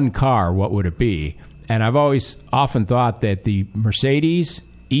have one car, what would it be? And I've often thought that the Mercedes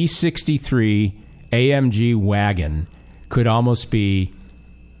E63 AMG wagon could almost be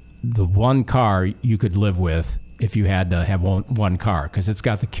the one car you could live with if you had to have one car, because it's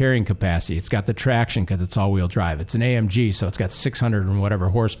got the carrying capacity, it's got the traction because it's all-wheel drive. It's an AMG, so it's got 600 and whatever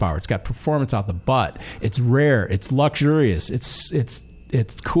horsepower. It's got performance out the butt. It's rare. It's luxurious. It's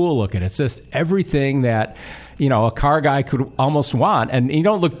cool looking. It's just everything that a car guy could almost want. And you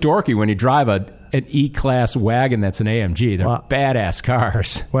don't look dorky when you drive an E-Class wagon that's an AMG. They're badass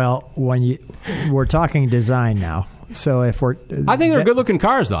cars. Well, we're talking design now. So I think they're good-looking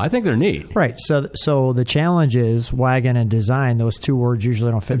cars, though. I think they're neat. Right. So the challenge is wagon and design. Those two words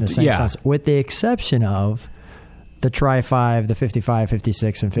usually don't fit in the same sentence, with the exception of the Tri-5, the 55,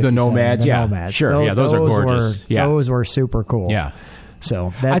 56, and 57. The Nomads, Nomads. Sure, those are gorgeous. Those were super cool. Yeah.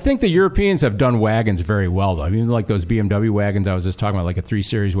 So I think the Europeans have done wagons very well, though. I mean, like those BMW wagons I was just talking about, like a 3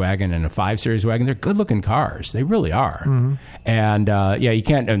 Series wagon and a 5 Series wagon. They're good-looking cars. They really are. Mm-hmm. And, you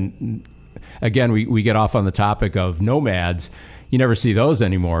can't... And again, we get off on the topic of Nomads. You never see those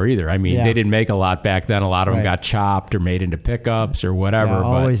anymore either. I mean, they didn't make a lot back then. A lot of them got chopped or made into pickups or whatever. Yeah,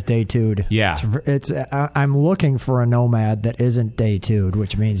 always day two'd. Yeah. I'm looking for a Nomad that isn't day two'd,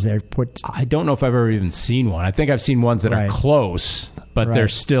 which means they're put... I don't know if I've ever even seen one. I think I've seen ones that are close, but they're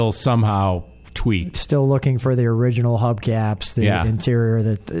still somehow tweaked. Still looking for the original hubcaps, the interior.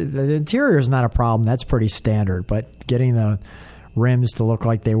 The interior is not a problem. That's pretty standard, but getting the rims to look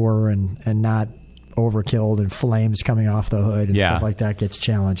like they were and not overkilled and flames coming off the hood and stuff like that gets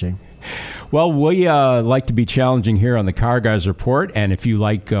challenging. Well, we like to be challenging here on the Car Guys Report, and if you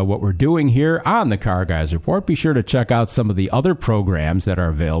like what we're doing here on the Car Guys Report, be sure to check out some of the other programs that are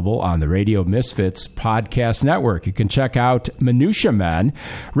available on the Radio Misfits podcast network. You can check out Minutia Men.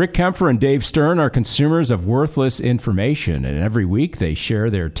 Rick Kempfer and Dave Stern are consumers of worthless information, and every week they share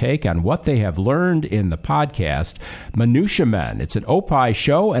their take on what they have learned in the podcast Minutia Men. It's an Opie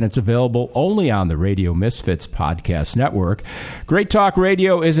show, and it's available only on the Radio Misfits podcast network. Great Talk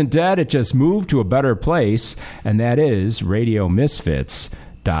Radio isn't dead. It just moved to a better place, and that is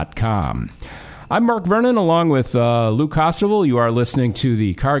RadioMisfits.com. I'm Mark Vernon, along with Lou Costival. You are listening to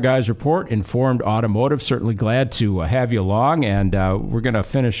the Car Guys Report, Informed Automotive. Certainly glad to have you along, and we're going to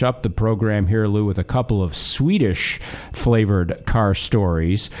finish up the program here, Lou, with a couple of Swedish-flavored car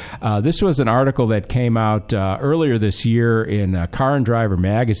stories. This was an article that came out earlier this year in Car and Driver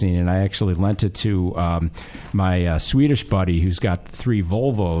magazine, and I actually lent it to my Swedish buddy who's got 3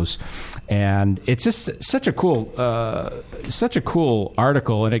 Volvos. And it's just such a cool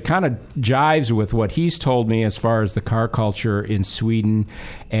article, and it kind of jives with what he's told me as far as the car culture in Sweden.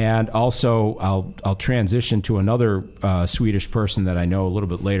 And also, I'll transition to another Swedish person that I know a little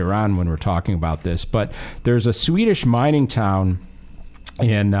bit later on when we're talking about this. But there's a Swedish mining town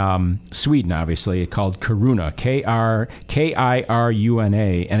in Sweden, obviously, called Kiruna,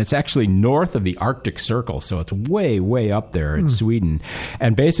 Kiruna, and it's actually north of the Arctic Circle, so it's way, way up there in Sweden.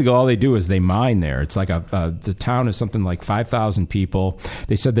 And basically all they do is they mine there. It's like the town is something like 5,000 people.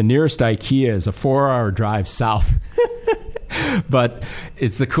 They said the nearest IKEA is a 4-hour drive south. But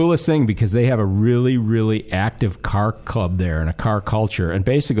it's the coolest thing because they have a really, really active car club there and a car culture. And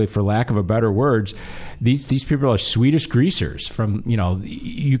basically, for lack of a better words, these people are Swedish greasers. From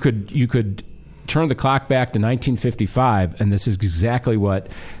you could turn the clock back to 1955, and this is exactly what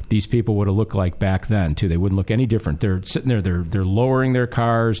these people would have looked like back then too. They wouldn't look any different. They're sitting there. They're lowering their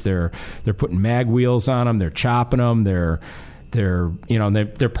cars. They're putting mag wheels on them. They're chopping them. They're they're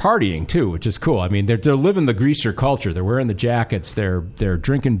partying too, which is cool. I mean, they're living the greaser culture. They're wearing the jackets. They're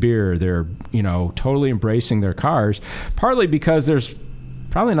drinking beer. They're totally embracing their cars. Partly because there's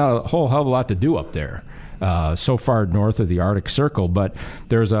probably not a whole hell of a lot to do up there. So far north of the Arctic Circle, but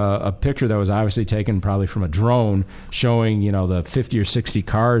there's a picture that was obviously taken probably from a drone showing, the 50 or 60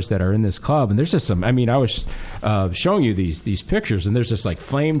 cars that are in this club. And there's just some, I was showing you these pictures, and there's just like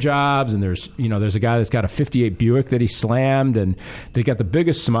flame jobs, and there's a guy that's got a 58 Buick that he slammed, and they got the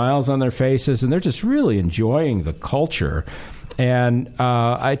biggest smiles on their faces, and they're just really enjoying the culture. And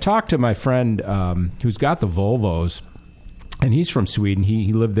I talked to my friend who's got the Volvos, and he's from Sweden.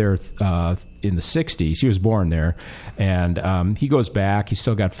 He lived there in the 60s. He was born there. And he goes back. He's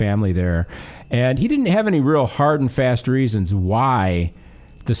still got family there. And he didn't have any real hard and fast reasons why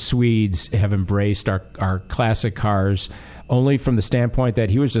the Swedes have embraced our classic cars, only from the standpoint that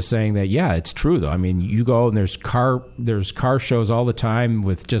he was just saying that, yeah, it's true, though. I mean, you go and there's car shows all the time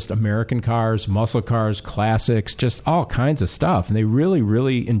with just American cars, muscle cars, classics, just all kinds of stuff. And they really,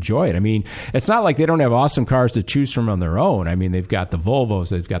 really enjoy it. I mean, it's not like they don't have awesome cars to choose from on their own. I mean, they've got the Volvos,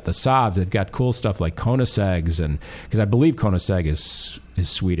 they've got the Saabs, they've got cool stuff like Koenigsegg's, and because I believe Koenigsegg is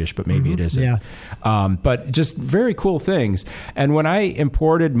Swedish, but maybe it isn't. Yeah. But just very cool things. And when I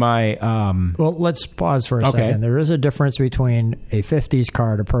imported my... well, let's pause for a second. There is a difference between a 50s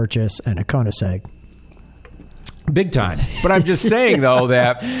car to purchase and a Koenigsegg. Big time. But I'm just saying, though,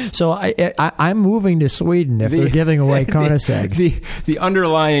 that... So I'm moving to Sweden if they're giving away Koenigsegg's. The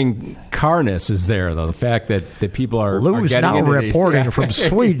underlying carness is there, though. The fact that people are Lou's getting now into reporting from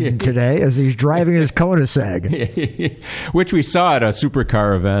Sweden today as he's driving his Koenigsegg. Which we saw at a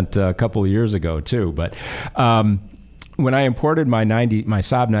supercar event a couple of years ago, too. But when I imported my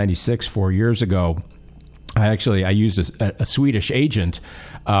Saab 96 4 years ago, I used a Swedish agent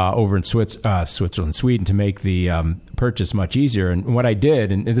over in Switzerland, Sweden, to make the purchase much easier. And what I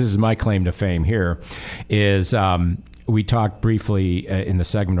did, and this is my claim to fame here, is we talked briefly in the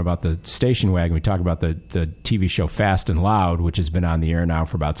segment about the station wagon. We talked about the TV show Fast and Loud, which has been on the air now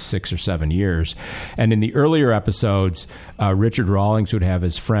for about 6 or 7 years. And in the earlier episodes, Richard Rawlings would have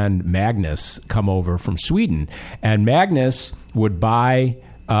his friend Magnus come over from Sweden. And Magnus would buy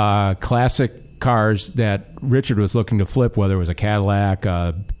classic cars that Richard was looking to flip, whether it was a Cadillac,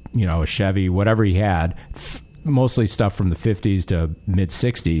 a Chevy, whatever he had, mostly stuff from the 50s to mid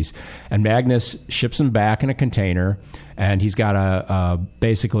 60s. And Magnus ships them back in a container, and he's got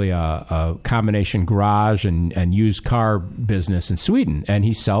basically a combination garage and used car business in Sweden. And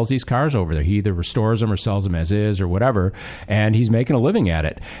he sells these cars over there. He either restores them or sells them as is or whatever, and he's making a living at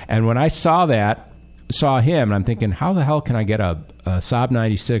it. And when I saw him, and I'm thinking, how the hell can I get a Saab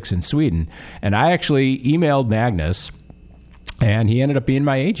 96 in Sweden? And I actually emailed Magnus, and he ended up being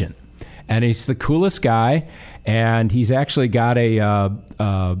my agent. And he's the coolest guy, and he's actually got he owns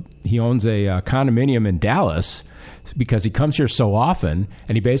a condominium in Dallas, because he comes here so often,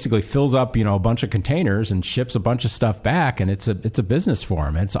 and he basically fills up, a bunch of containers and ships a bunch of stuff back, and it's a business for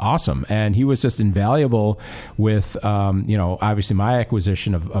him. It's awesome. And he was just invaluable with, obviously my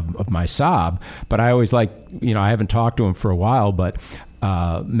acquisition of my Saab, but I always I haven't talked to him for a while, but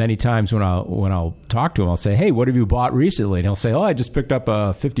many times when I'll talk to him, I'll say, "Hey, what have you bought recently?" And he'll say, "Oh, I just picked up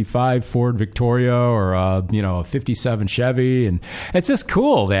a 55 Ford Victoria or a 57 Chevy." And it's just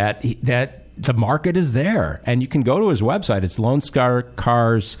cool that the market is there, and you can go to his website. It's Lone Star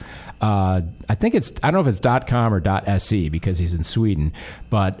Cars. I don't know if it's .com or .se because he's in Sweden,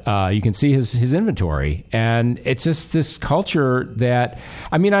 but you can see his inventory. And it's just this culture that,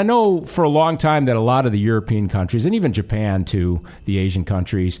 I know for a long time that a lot of the European countries, and even Japan too, the Asian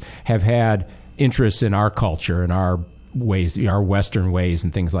countries, have had interests in our culture and our ways, our Western ways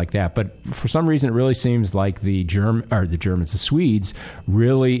and things like that. But for some reason, it really seems like the Swedes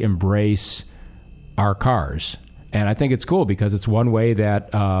really embrace our cars. And I think it's cool because it's one way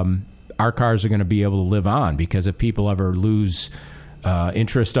that our cars are going to be able to live on, because if people ever lose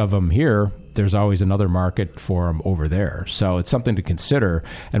interest of them here, there's always another market for them over there. So it's something to consider.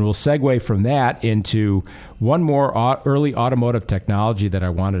 And we'll segue from that into one more early automotive technology that I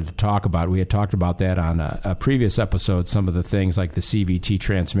wanted to talk about. We had talked about that on a previous episode, some of the things like the CVT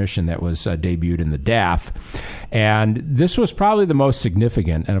transmission that was debuted in the DAF. And this was probably the most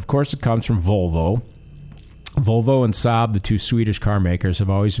significant. And of course, it comes from Volvo. Volvo and Saab, the two Swedish car makers, have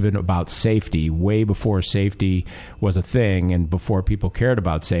always been about safety, way before safety was a thing and before people cared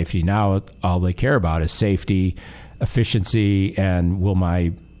about safety. Now all they care about is safety, efficiency, and will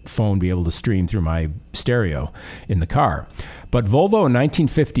my phone be able to stream through my stereo in the car. But Volvo in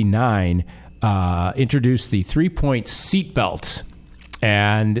 1959 introduced the 3-point seat belt.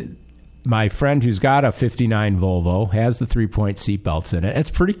 And my friend who's got a 59 Volvo has the 3-point seatbelts in it. It's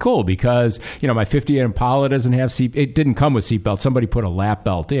pretty cool because, my 58 Impala doesn't have it didn't come with seatbelts. Somebody put a lap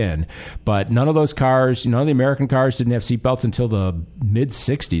belt in, but none of those cars, none of the American cars didn't have seatbelts until the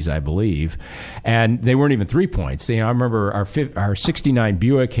mid-60s, I believe. And they weren't even 3 points. I remember our 69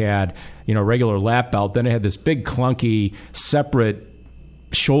 Buick had, regular lap belt. Then it had this big clunky separate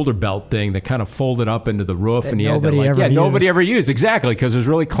shoulder belt thing that kind of folded up into the roof, that and nobody ever used, exactly, because it was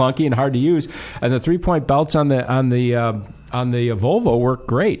really clunky and hard to use. And the 3-point belts on the Volvo work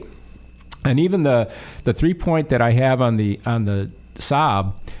great, and even the 3-point that I have on the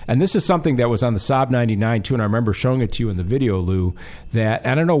Saab, and this is something that was on the Saab 99 too, and I remember showing it to you in the video, Lou, that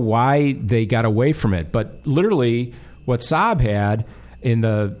I don't know why they got away from it, but literally what Saab had in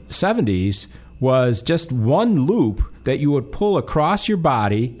the 70s was just one loop that you would pull across your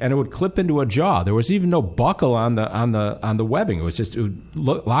body, and it would clip into a jaw. There was even no buckle on the webbing. It was just, it would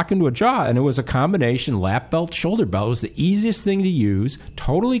lock into a jaw, and it was a combination lap belt, shoulder belt. It was the easiest thing to use,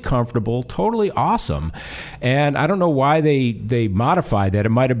 totally comfortable, totally awesome. And I don't know why they modified that. It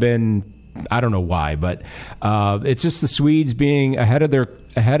might have been, I don't know why, but it's just the Swedes being ahead of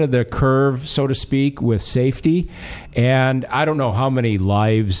the curve, so to speak, with safety. And I don't know how many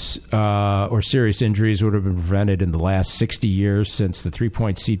lives or serious injuries would have been prevented in the last 60 years since the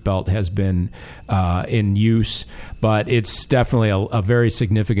 3-point seatbelt has been in use. But it's definitely a very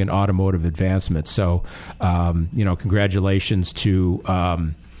significant automotive advancement. So, congratulations to,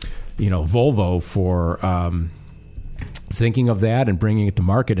 Volvo for thinking of that and bringing it to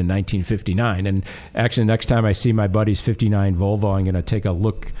market in 1959. And actually, next time I see my buddy's 59 Volvo, I'm going to take a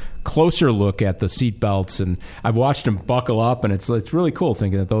closer look at the seat belts. And I've watched them buckle up, and it's really cool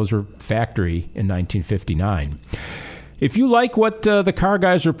thinking that those were factory in 1959. If you like what the Car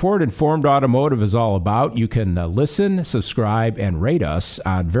Guys Report Informed Automotive is all about, you can listen, subscribe, and rate us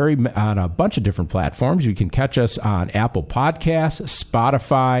on a bunch of different platforms. You can catch us on Apple Podcasts,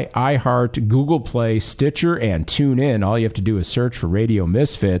 Spotify, iHeart, Google Play, Stitcher, and TuneIn. All you have to do is search for Radio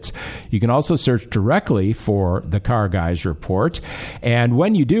Misfits. You can also search directly for the Car Guys Report. And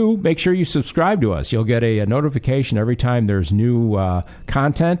when you do, make sure you subscribe to us. You'll get a notification every time there's new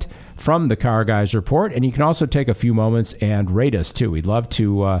content from the Car Guys Report, and you can also take a few moments and rate us too. We'd love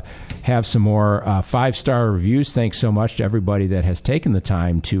to have some more 5-star reviews. Thanks so much to everybody that has taken the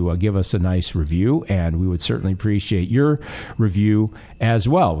time to give us a nice review, and we would certainly appreciate your review as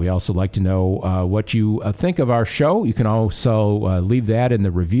well. We also like to know what you think of our show. You can also leave that in the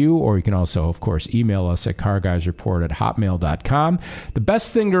review, or you can also, of course, email us at carguysreport@hotmail.com. The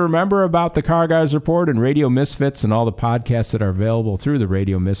best thing to remember about the Car Guys Report and Radio Misfits and all the podcasts that are available through the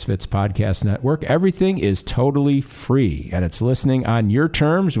Radio Misfits Podcast Network, everything is totally free, and it's listening on your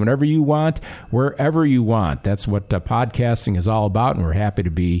terms whenever you want, wherever you want. That's what podcasting is all about, and we're happy to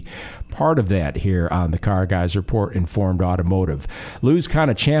be part of that here on the Car Guys Report Informed Automotive. Lou's kind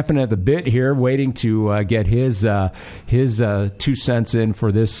of champing at the bit here, waiting to get his 2 cents in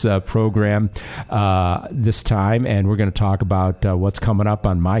for this program this time, and we're going to talk about what's coming up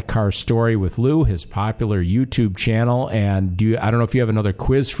on My Car Story with Lou, his popular YouTube channel. And I don't know if you have another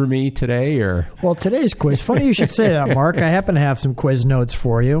quiz for me today, or well, today's quiz. Funny you should say that, Mark. I happen to have some quiz notes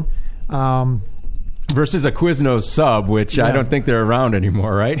for you. Versus a Quiznos sub, which I don't think they're around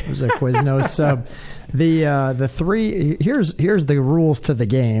anymore, right? There's a Quiznos sub. The three here's the rules to the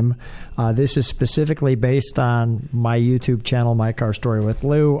game. This is specifically based on my YouTube channel, My Car Story with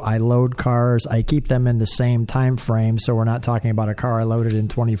Lou. I load cars. I keep them in the same time frame, so we're not talking about a car I loaded in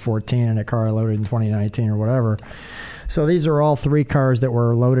 2014 and a car I loaded in 2019 or whatever. So these are all 3 cars that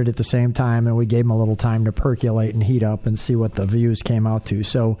were loaded at the same time, and we gave them a little time to percolate and heat up and see what the views came out to.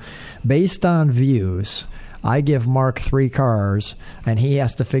 So based on views, I give Mark 3 cars, and he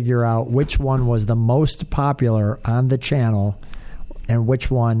has to figure out which one was the most popular on the channel and which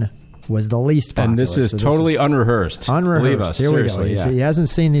one was the least popular. And this is totally unrehearsed. Believe us. Here seriously, we go. Yeah. He hasn't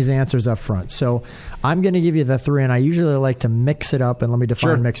seen these answers up front. So I'm going to give you the 3, and I usually like to mix it up, and let me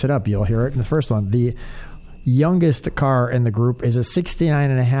define mix it up. You'll hear it in the first one. The youngest car in the group is a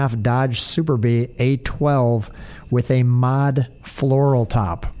 69.5 Dodge Super Bee A12 with a mod floral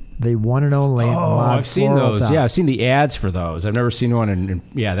top. The one and only mod I've seen those. Top. Yeah, I've seen the ads for those. I've never seen one, and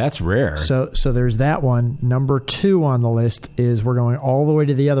that's rare. So there's that one. Number 2 on the list is, we're going all the way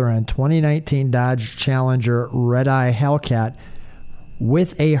to the other end, 2019 Dodge Challenger Red Eye Hellcat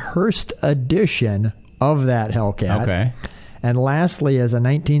with a Hurst edition of that Hellcat. Okay. And lastly is a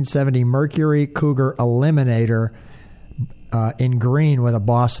 1970 Mercury Cougar Eliminator in green with a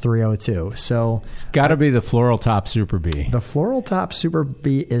Boss 302. So it's got to be the Floral Top Super B. The Floral Top Super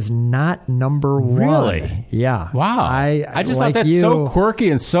B is not number one. Really? Yeah. Wow. I just like thought that's so quirky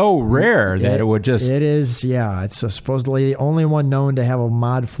and so rare that it would just... It is, yeah. It's supposedly the only one known to have a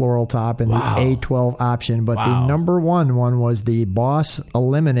mod floral top in the A12 option, but the number one was the Boss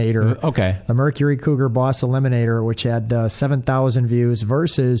Eliminator. Okay. The Mercury Cougar Boss Eliminator, which had 7,000 views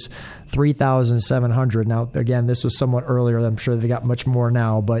versus 3,700. Now, again, this was somewhat earlier. I'm sure they got much more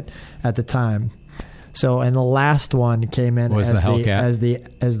now, but at the time. So, and the last one came in as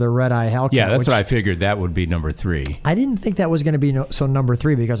the Red Eye Hellcat. Yeah, that's what I figured. That would be number 3. I didn't think that was going to be number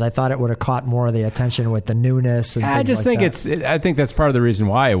 3 because I thought it would have caught more of the attention with the newness. And I just think that. I think that's part of the reason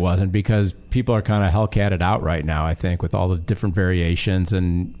why it wasn't, because people are kind of Hellcated out right now. I think with all the different variations,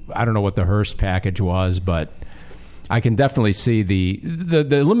 and I don't know what the Hurst package was, but I can definitely see the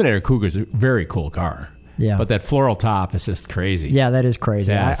Eliminator Cougar is a very cool car. Yeah, but that floral top is just crazy. Yeah, that is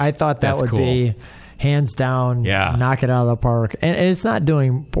crazy. I thought that would be hands down, knock it out of the park. And it's not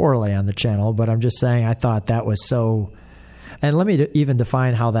doing poorly on the channel, but I'm just saying I thought that was so... And let me even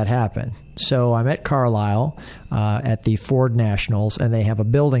define how that happened. So I'm at Carlisle at the Ford Nationals, and they have a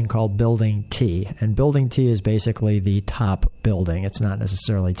building called Building T. And Building T is basically the top building. It's not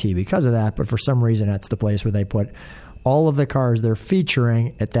necessarily T because of that, but for some reason that's the place where they put all of the cars they're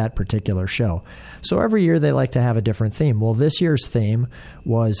featuring at that particular show. So every year they like to have a different theme. Well, this year's theme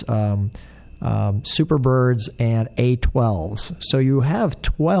was... Superbirds and A12s. So you have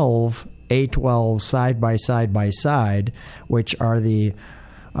 12 A12s side by side, which are the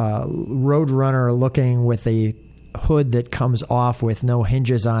Roadrunner looking with a hood that comes off with no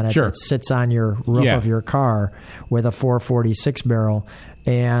hinges on it that sits on your roof of your car with a 446 barrel.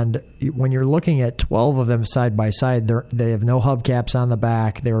 And when you're looking at 12 of them side by side, they have no hubcaps on the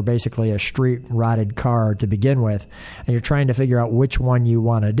back. They were basically a street rotted car to begin with. And you're trying to figure out which one you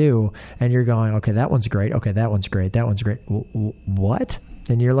want to do. And you're going, okay, that one's great. Okay, that one's great. That one's great. What?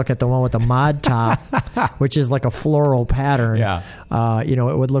 And you look at the one with the mod top, which is like a floral pattern. Yeah. It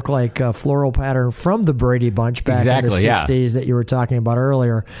would look like a floral pattern from the Brady Bunch back in the 60s that you were talking about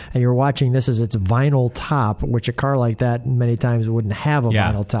earlier. And you're watching this as its vinyl top, which a car like that many times wouldn't have a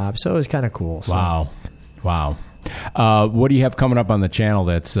vinyl top. So it was kind of cool. So. Wow. What do you have coming up on the channel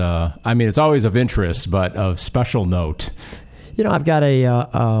that's, it's always of interest, but of special note? I've got a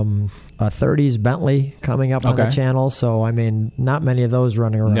 30s Bentley coming up on the channel, so not many of those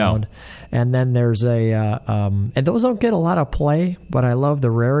running around. No. And then there's and those don't get a lot of play, but I love the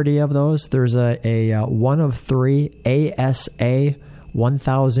rarity of those. There's a 1 of 3 ASA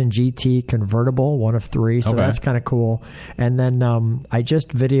 1000 GT convertible, 1 of 3, so that's kind of cool. And then I just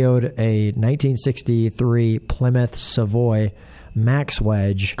videoed a 1963 Plymouth Savoy Max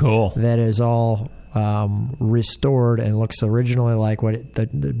Wedge. Cool. That is all restored and looks originally like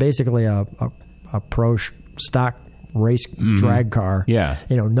basically a pro stock race drag car. Yeah.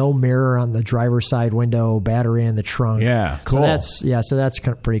 No mirror on the driver's side window, battery in the trunk. Yeah, cool. So that's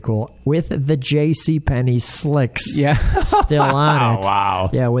kind of pretty cool. With the JCPenney slicks still on it.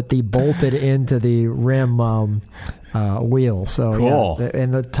 Wow. Yeah, with the bolted into the rim wheel. So cool.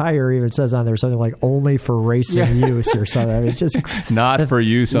 And the tire even says on there something like only for racing use or something. It's just not for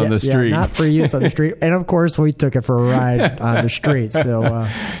use on the street. Yeah, not for use on the street. And of course, we took it for a ride on the street. So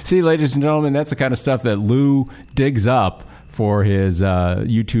see, ladies and gentlemen, that's the kind of stuff that Lou digs up for his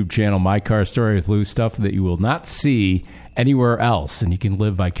YouTube channel, My Car Story with Lou, stuff that you will not see anywhere else, and you can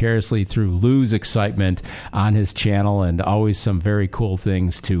live vicariously through Lou's excitement on his channel, and always some very cool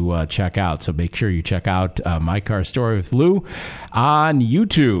things to check out. So make sure you check out My Car Story with Lou on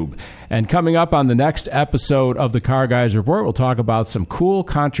YouTube. And coming up on the next episode of the Car Guys Report, we'll talk about some cool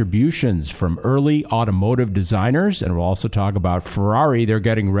contributions from early automotive designers, and we'll also talk about Ferrari. They're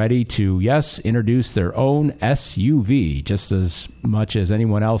getting ready to, introduce their own SUV, just as much as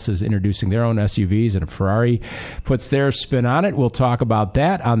anyone else is introducing their own SUVs, and Ferrari puts their spin on it. We'll talk about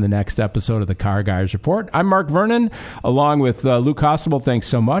that on the next episode of the Car Guys Report. I'm Mark Vernon, along with Lou Costable. Thanks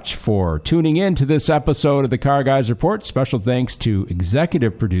so much for tuning in to this episode of the Car Guys Report. Special thanks to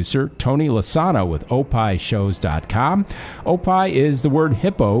executive producer Tony Lasano with opishows.com. Opie is the word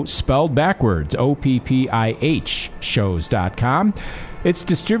hippo spelled backwards, OPPIH shows.com. It's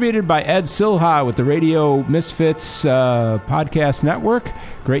distributed by Ed Silha with the Radio Misfits podcast network.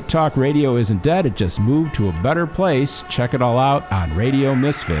 Great Talk Radio isn't dead. It just moved to a better place. Check it all out on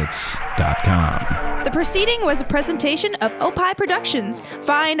radiomisfits.com. The proceeding was a presentation of Opie Productions.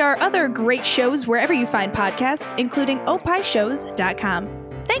 Find our other great shows wherever you find podcasts, including opishows.com.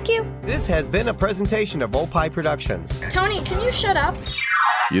 Thank you. This has been a presentation of Opie Productions. Tony, can you shut up?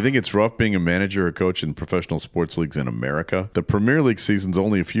 You think it's rough being a manager or coach in professional sports leagues in America? The Premier League season's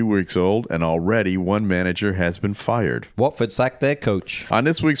only a few weeks old, and already one manager has been fired. Watford sacked their coach. On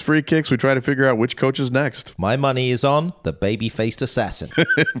this week's Free Kicks, we try to figure out which coach is next. My money is on the baby-faced assassin.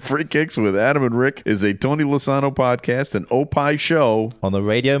 Free Kicks with Adam and Rick is a Tony Lasano podcast, an Opie show on the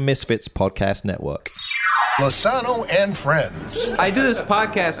Radio Misfits Podcast Network. Lasano and Friends. I do this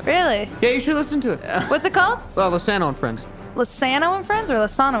podcast. Really? Yeah, you should listen to it. What's it called? Well, Lasano and Friends. Lasano and Friends or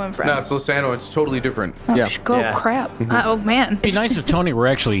Lasano and Friends? No, it's Lasano. It's totally different. Oh, crap. Oh, man. It'd be nice if Tony were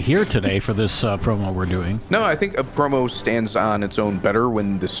actually here today for this promo we're doing. No, I think a promo stands on its own better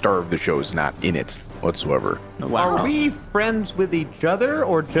when the star of the show is not in it whatsoever. Wow. Are we friends with each other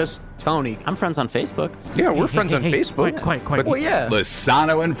or just Tony? I'm friends on Facebook. Yeah, we're friends on Facebook. Quite. Well, yeah.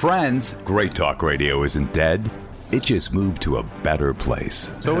 Lasano and Friends. Great Talk Radio isn't dead. It just moved to a better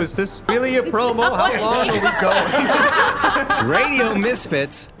place. So is this really a promo? How long are we going?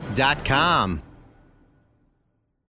 RadioMisfits.com.